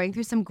segment where I'm going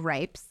through some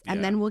gripes,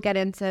 and then we'll get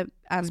into.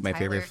 It's my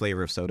favorite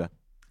flavor of soda.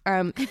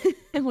 And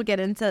we'll get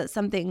into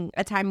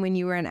a time when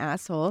you were an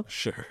asshole.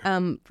 Sure.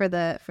 For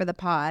the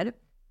pod.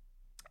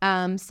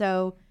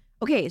 So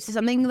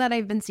something that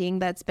I've been seeing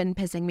that's been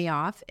pissing me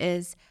off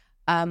is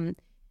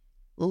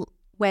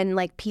when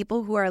like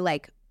people who are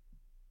like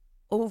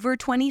over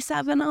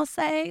 27, I'll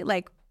say,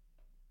 like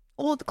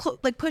old,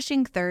 like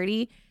pushing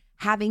 30,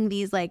 having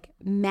these like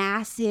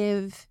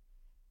massive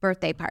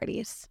birthday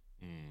parties.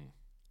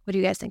 What do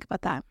you guys think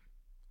about that?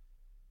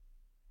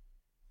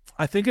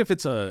 I think if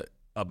it's a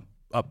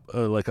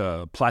like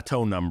a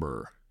plateau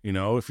number, you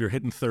know, if you're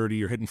hitting 30,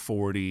 you're hitting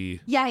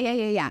 40.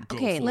 Yeah. Go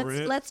Okay, for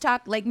it. let's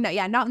talk like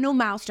no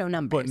milestone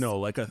numbers. But no,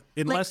 like a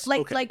unless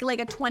like okay.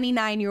 like a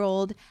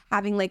 29-year-old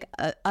having like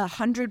a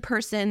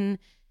 100-person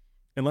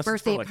unless it's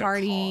birthday for, like, a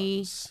party,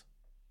 cause.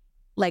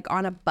 like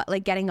on a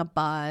like getting a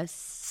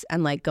bus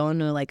and like going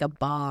to like a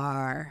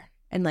bar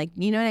and like,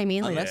 you know what I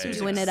mean? Like Unless there's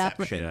doing it up.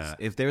 exceptions. Yeah.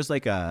 If there's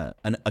like an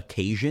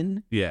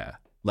occasion, Yeah.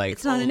 like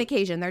It's not an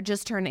occasion. They're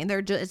just turning.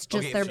 It's just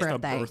Okay, their it's just A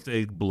birthday.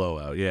 birthday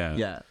blowout. Yeah.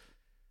 yeah.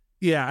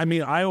 Yeah, I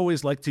mean, I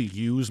always like to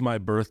use my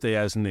birthday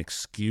as an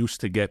excuse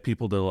to get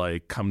people to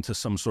like come to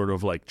some sort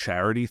of like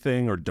charity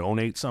thing or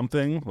donate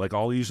something. Like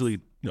I'll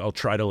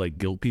try to like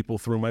guilt people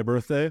through my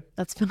birthday.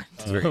 That's fine.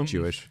 It's very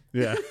Jewish.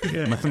 Yeah.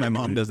 My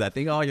mom does that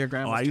thing. Oh, your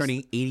grandma's I used-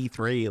 turning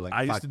 83. Like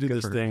I used fuck, to do good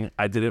this for her. thing.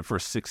 I did it for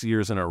 6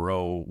 years in a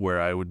row where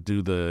I would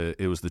do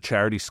it was the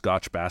charity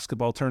Scotch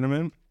basketball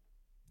tournament.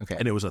 Okay.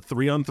 And it was a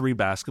 3-on-3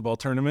 basketball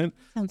tournament.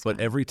 Sounds But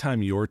fun. every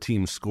time your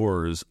team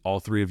scores,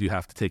 all three of you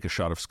have to take a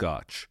shot of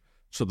scotch.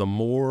 So the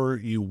more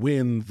you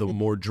win, the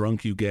more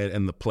drunk you get,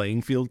 and the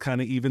playing field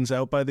kind of evens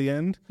out by the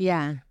end.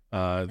 Yeah.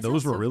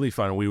 Those were really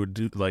fun. We would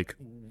do like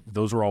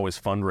those were always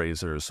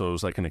fundraisers, so it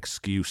was like an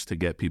excuse to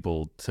get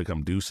people to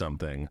come do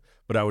something.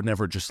 But I would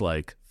never just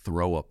like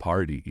throw a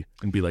party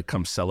and be like,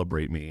 "Come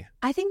celebrate me."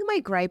 I think my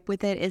gripe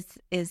with it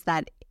is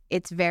that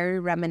it's very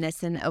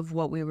reminiscent of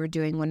what we were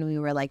doing when we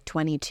were like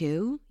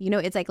 22. You know,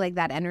 it's like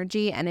that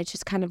energy, and it's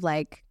just kind of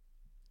like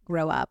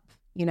grow up.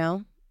 You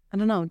know, I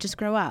don't know, just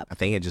grow up. I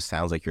think it just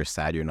sounds like you're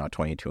sad you're not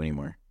 22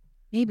 anymore.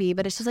 Maybe,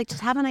 but it's just like,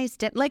 just have a nice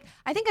dip. Like,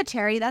 I think a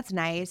charity, that's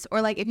nice.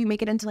 Or like if you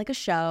make it into like a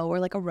show or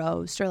like a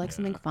roast or like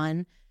something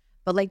fun.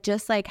 But like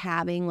just like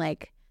having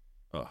like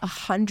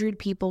 100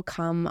 people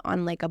come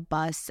on like a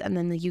bus and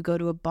then you go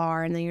to a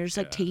bar and then you're just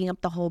like taking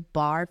up the whole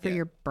bar for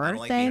your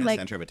birthday. Like, Like,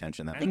 center of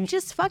attention. That like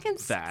just fucking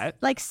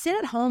like sit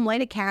at home,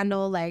 light a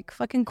candle, like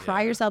fucking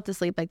cry yourself to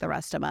sleep like the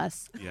rest of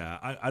us. Yeah,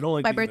 I don't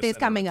like My being the birthday's center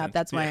of coming up. attention.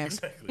 That's why Yeah, I'm,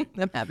 exactly.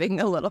 I'm having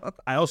a little.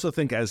 I also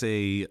think as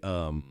a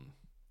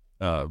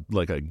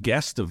like a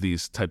guest of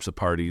these types of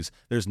parties,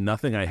 there's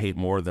nothing I hate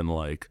more than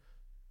like,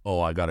 oh,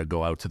 I got to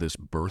go out to this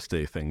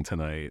birthday thing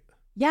tonight.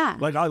 Yeah.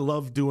 Like I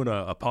love doing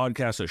a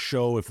podcast, a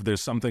show. If there's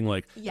something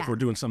like if we're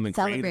doing something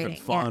creative and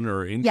Celebrating, fun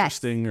or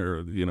interesting or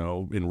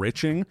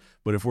enriching.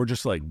 But if we're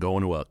just like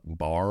going to a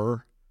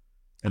bar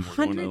and we're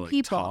going 100 to like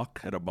people.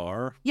 talk at a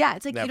bar, Yeah,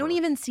 it's like you don't Never.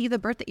 even see the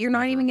birthday. You're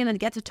not even gonna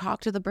get to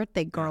talk to the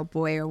birthday girl,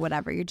 boy, or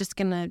whatever. You're just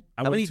gonna.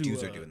 I How went many to,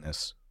 dudes are doing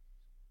this?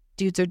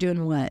 Dudes are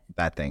doing what?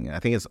 That thing. I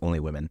think it's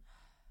only women.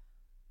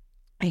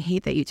 I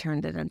hate that you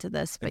turned it into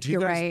this, but do you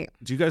you're guys, right.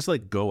 Do you guys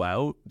like go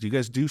out? Do you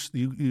guys do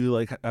you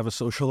like have a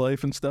social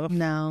life and stuff?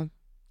 No,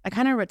 I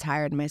kind of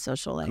retired my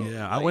social life.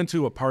 Yeah, I went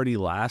to a party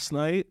last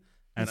night,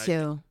 Me and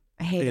too.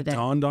 I it hated it.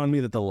 dawned on me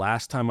that the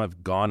last time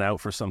I've gone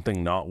out for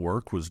something not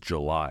work was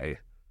July.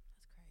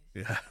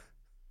 Yeah,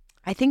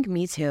 I think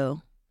me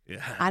too.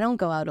 yeah. I don't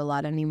go out a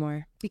lot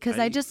anymore because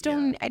I just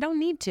don't. I don't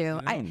need to.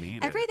 I don't need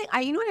it. everything.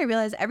 You know what I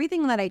realized?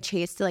 Everything that I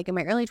chased, like in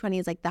my early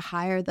 20s, like the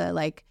higher the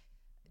like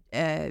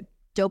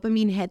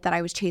dopamine hit that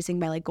I was chasing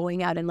by like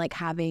going out and like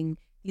having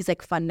these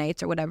like fun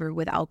nights or whatever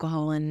with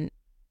alcohol and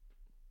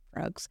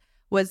drugs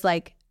was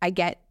like I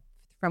get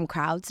from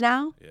crowds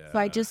now. So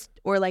I just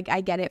or like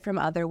I get it from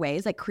other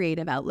ways, like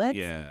creative outlets.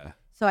 Yeah.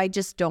 So I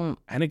just don't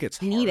And it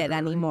gets need it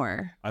harder.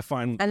 anymore. I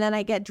find And then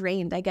I get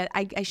drained.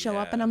 I show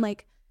up and I'm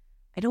like,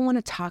 I don't want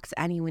to talk to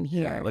anyone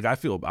here. like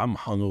I'm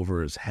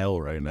hungover as hell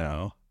right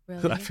now.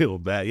 Really? I feel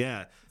bad.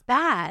 Yeah. It's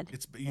bad.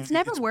 It's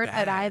Never worth it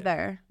bad.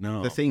 either.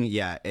 No. The thing,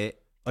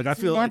 like I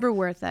It's feel never like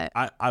worth it.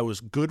 I was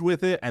good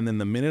with it, and then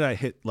the minute I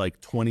hit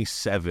like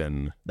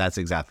 27, that's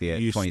exactly it.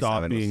 you 27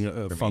 stop was being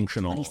for me.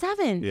 functional.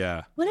 27.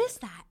 Yeah. What is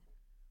that?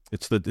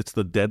 It's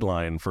the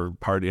deadline for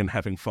partying and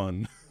having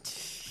fun.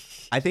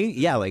 I think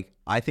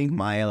I think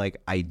my like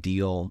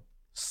ideal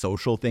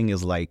social thing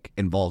is like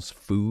involves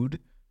food,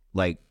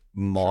 like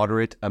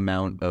moderate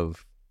amount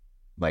of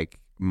like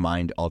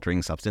mind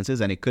altering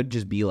substances, and it could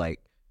just be like,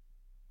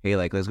 hey,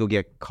 like let's go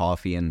get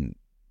coffee and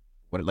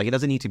what, like it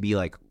doesn't need to be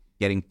like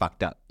getting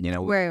fucked up, you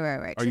know?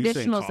 Right. Are you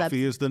saying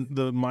coffee is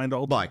the mind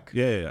alt? Like,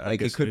 yeah. I like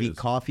guess it could be is.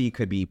 coffee, it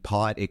could be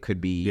pot, it could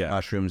be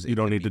mushrooms. You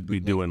don't need to be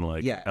doing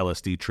like yeah.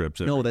 LSD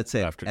trips. No, that's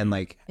it. Afternoon. And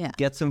like Yeah.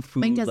 get some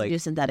food. Mike doesn't like do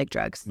synthetic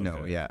drugs.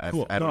 no, yeah,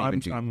 Cool. I don't No, even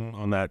do. I'm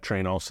on that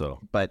train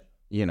also. But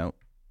you know,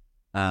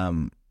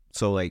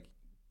 so like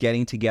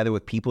getting together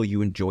with people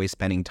you enjoy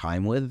spending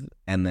time with,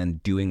 and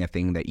then doing a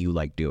thing that you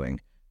like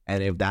doing.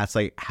 And if that's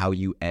like how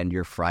you end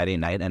your Friday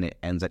night, and it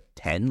ends at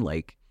 10,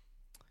 like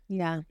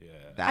Yeah.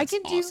 that's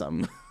can do-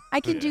 awesome. I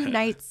can do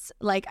nights,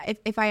 like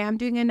if I am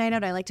doing a night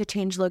out, I like to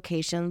change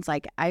locations.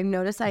 Like I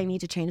notice that I need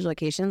to change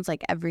locations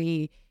like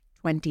every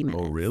 20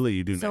 minutes. Oh, really?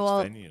 You do So next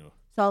I'll- venue?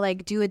 So I'll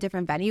like do a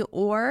different venue,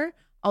 or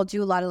I'll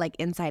do a lot of like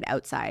inside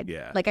outside.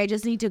 Yeah. Like I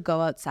just need to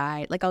go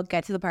outside. Like I'll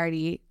get to the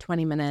party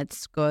 20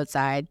 minutes, go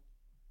outside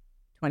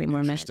 20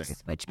 more minutes.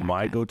 Switch back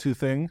My out. go-to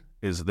thing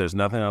is there's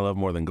nothing I love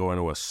more than going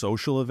to a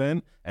social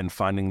event and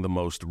finding the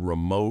most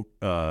remote,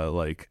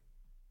 like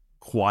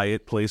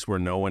quiet place where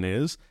no one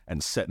is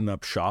and setting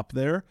up shop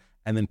there.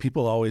 And then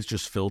people always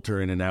just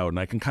filter in and out, and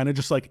I can kind of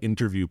just like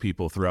interview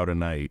people throughout a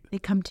night. They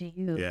come to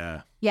you.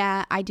 Yeah.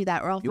 Yeah, I do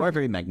that. Or You are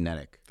very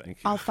magnetic. Thank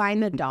you. I'll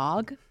find the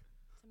dog.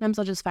 Sometimes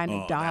I'll just find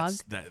a dog,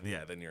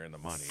 Yeah, then you're in the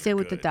money. sit You're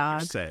with the good. You're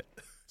dog, set.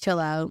 chill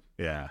out.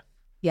 Yeah.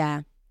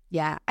 Yeah.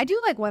 Yeah. I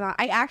do like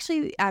I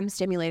actually am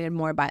stimulated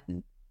more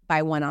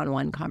by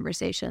one-on-one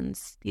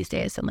conversations these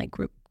days than like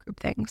group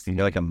things. You're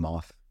like a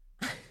moth.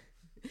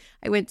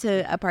 I went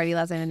to a party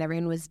last night and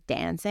everyone was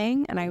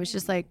dancing and I was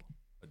just like,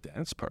 A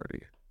dance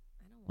party.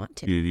 I don't want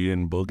to. You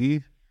didn't boogie?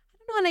 I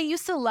don't know, and I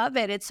used to love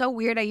it. It's so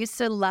weird. I used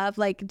to love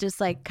like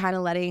just like kind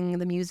of letting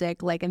the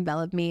music like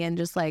envelop me and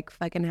just like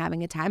fucking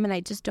having a time, and I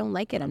just don't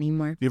like it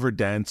anymore. You ever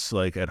dance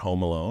like at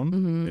home alone?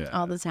 Mm-hmm,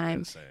 all the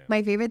time.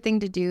 My favorite thing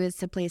to do is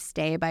to play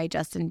Stay by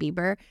Justin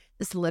Bieber.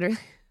 This literally,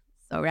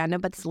 so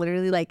random, but this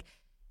literally like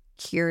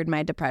cured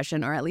my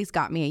depression, or at least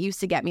got me. It used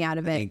to get me out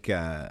of I it. think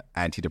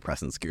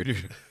antidepressants cured you.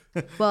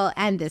 Well,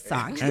 and this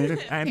song. and the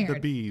Fair.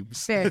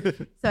 Biebs. Fair.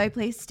 So I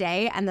play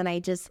Stay and then I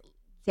just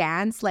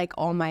dance like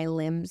all my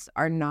limbs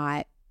are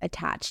not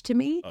attached to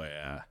me Oh,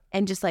 yeah.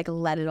 and just like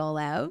let it all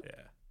out.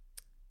 Yeah.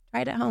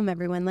 Try it at home,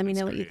 everyone. Let me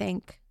know what you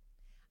think.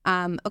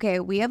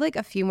 Okay, we have like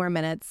a few more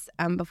minutes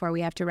before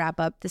we have to wrap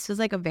up. This was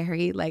like a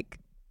very like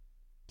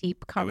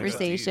deep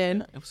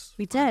conversation. It was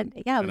We fun.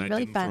 did. Yeah, it And was I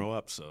really didn't fun. throw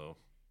up, so.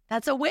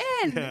 That's a win.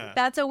 Yeah.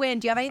 That's a win.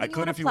 Do you have anything you could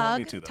want if to you want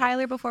me plug, to, though.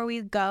 Tyler, before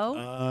we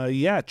go?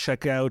 Yeah,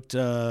 check out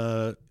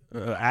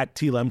at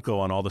Lemco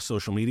on all the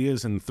social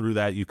medias, and through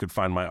that you could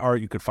find my art.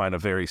 You could find a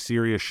very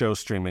serious show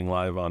streaming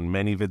live on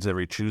many vids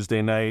every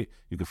Tuesday night.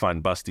 You could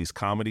find Busty's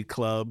Comedy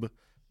Club.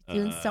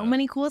 Doing so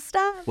many cool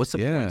stuff. What's the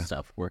Yeah. porn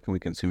stuff? Where can we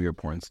consume your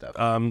porn stuff?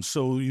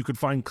 So you could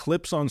find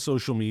clips on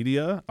social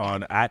media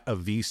on at a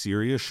V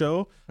Serious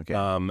Show. Okay.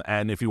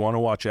 And if you want to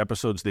watch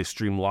episodes, they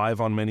stream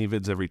live on many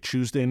vids every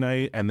Tuesday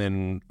night, and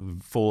then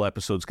full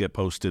episodes get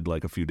posted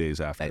like a few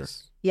days after.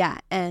 Nice. Yeah,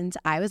 and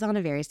I was on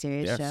a very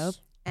serious Yes. show.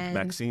 And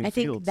Maxine I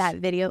think Fields. that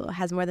video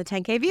has more than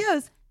 10K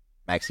views.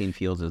 Maxine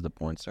Fields is the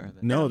porn star.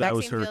 No, that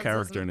was Maxine her Fields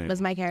character name.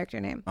 Was my character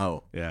name.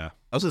 Oh, Yeah,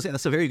 I was gonna say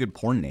that's a very good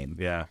porn name.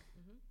 yeah.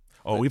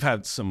 Oh, we've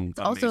had some It's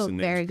also a amazing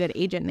names. very good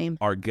agent name.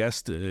 Our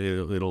guest,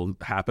 it'll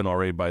happen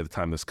already by the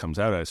time this comes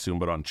out, I assume.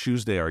 But on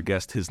Tuesday, our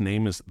guest, his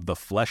name is The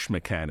Flesh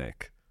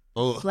Mechanic.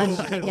 Flesh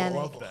Mechanic.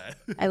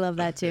 I love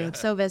that too. It's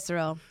so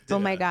visceral. Oh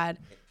my God.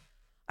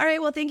 All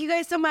right. Well, thank you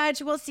guys so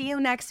much. We'll see you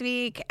next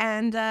week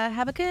and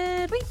have a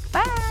good week.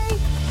 Bye.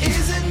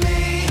 Is it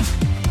me?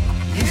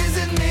 Is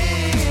it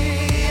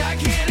me? I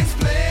can't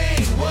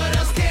explain. What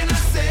else can I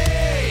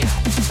say?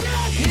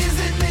 Is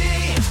it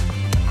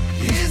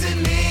me? Is it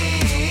me?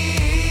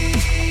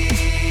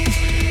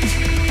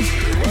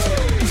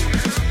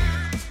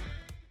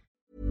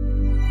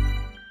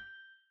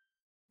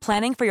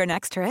 Planning for your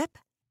next trip?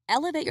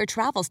 Elevate your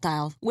travel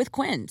style with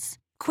Quince.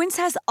 Quince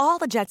has all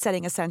the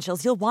jet-setting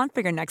essentials you'll want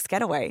for your next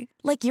getaway,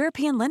 like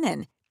European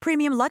linen,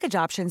 premium luggage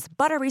options,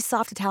 buttery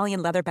soft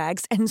Italian leather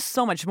bags, and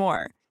so much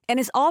more. And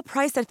is all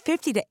priced at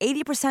 50 to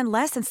 80%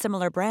 less than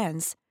similar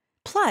brands.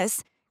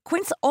 Plus,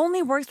 Quince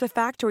only works with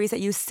factories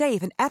that use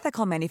safe and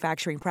ethical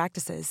manufacturing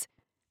practices.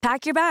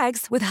 Pack your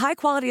bags with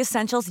high-quality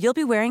essentials you'll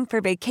be wearing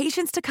for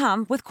vacations to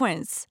come with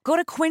Quince. Go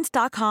to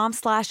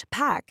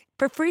quince.com/pack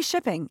for free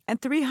shipping and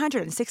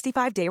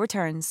 365-day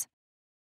returns.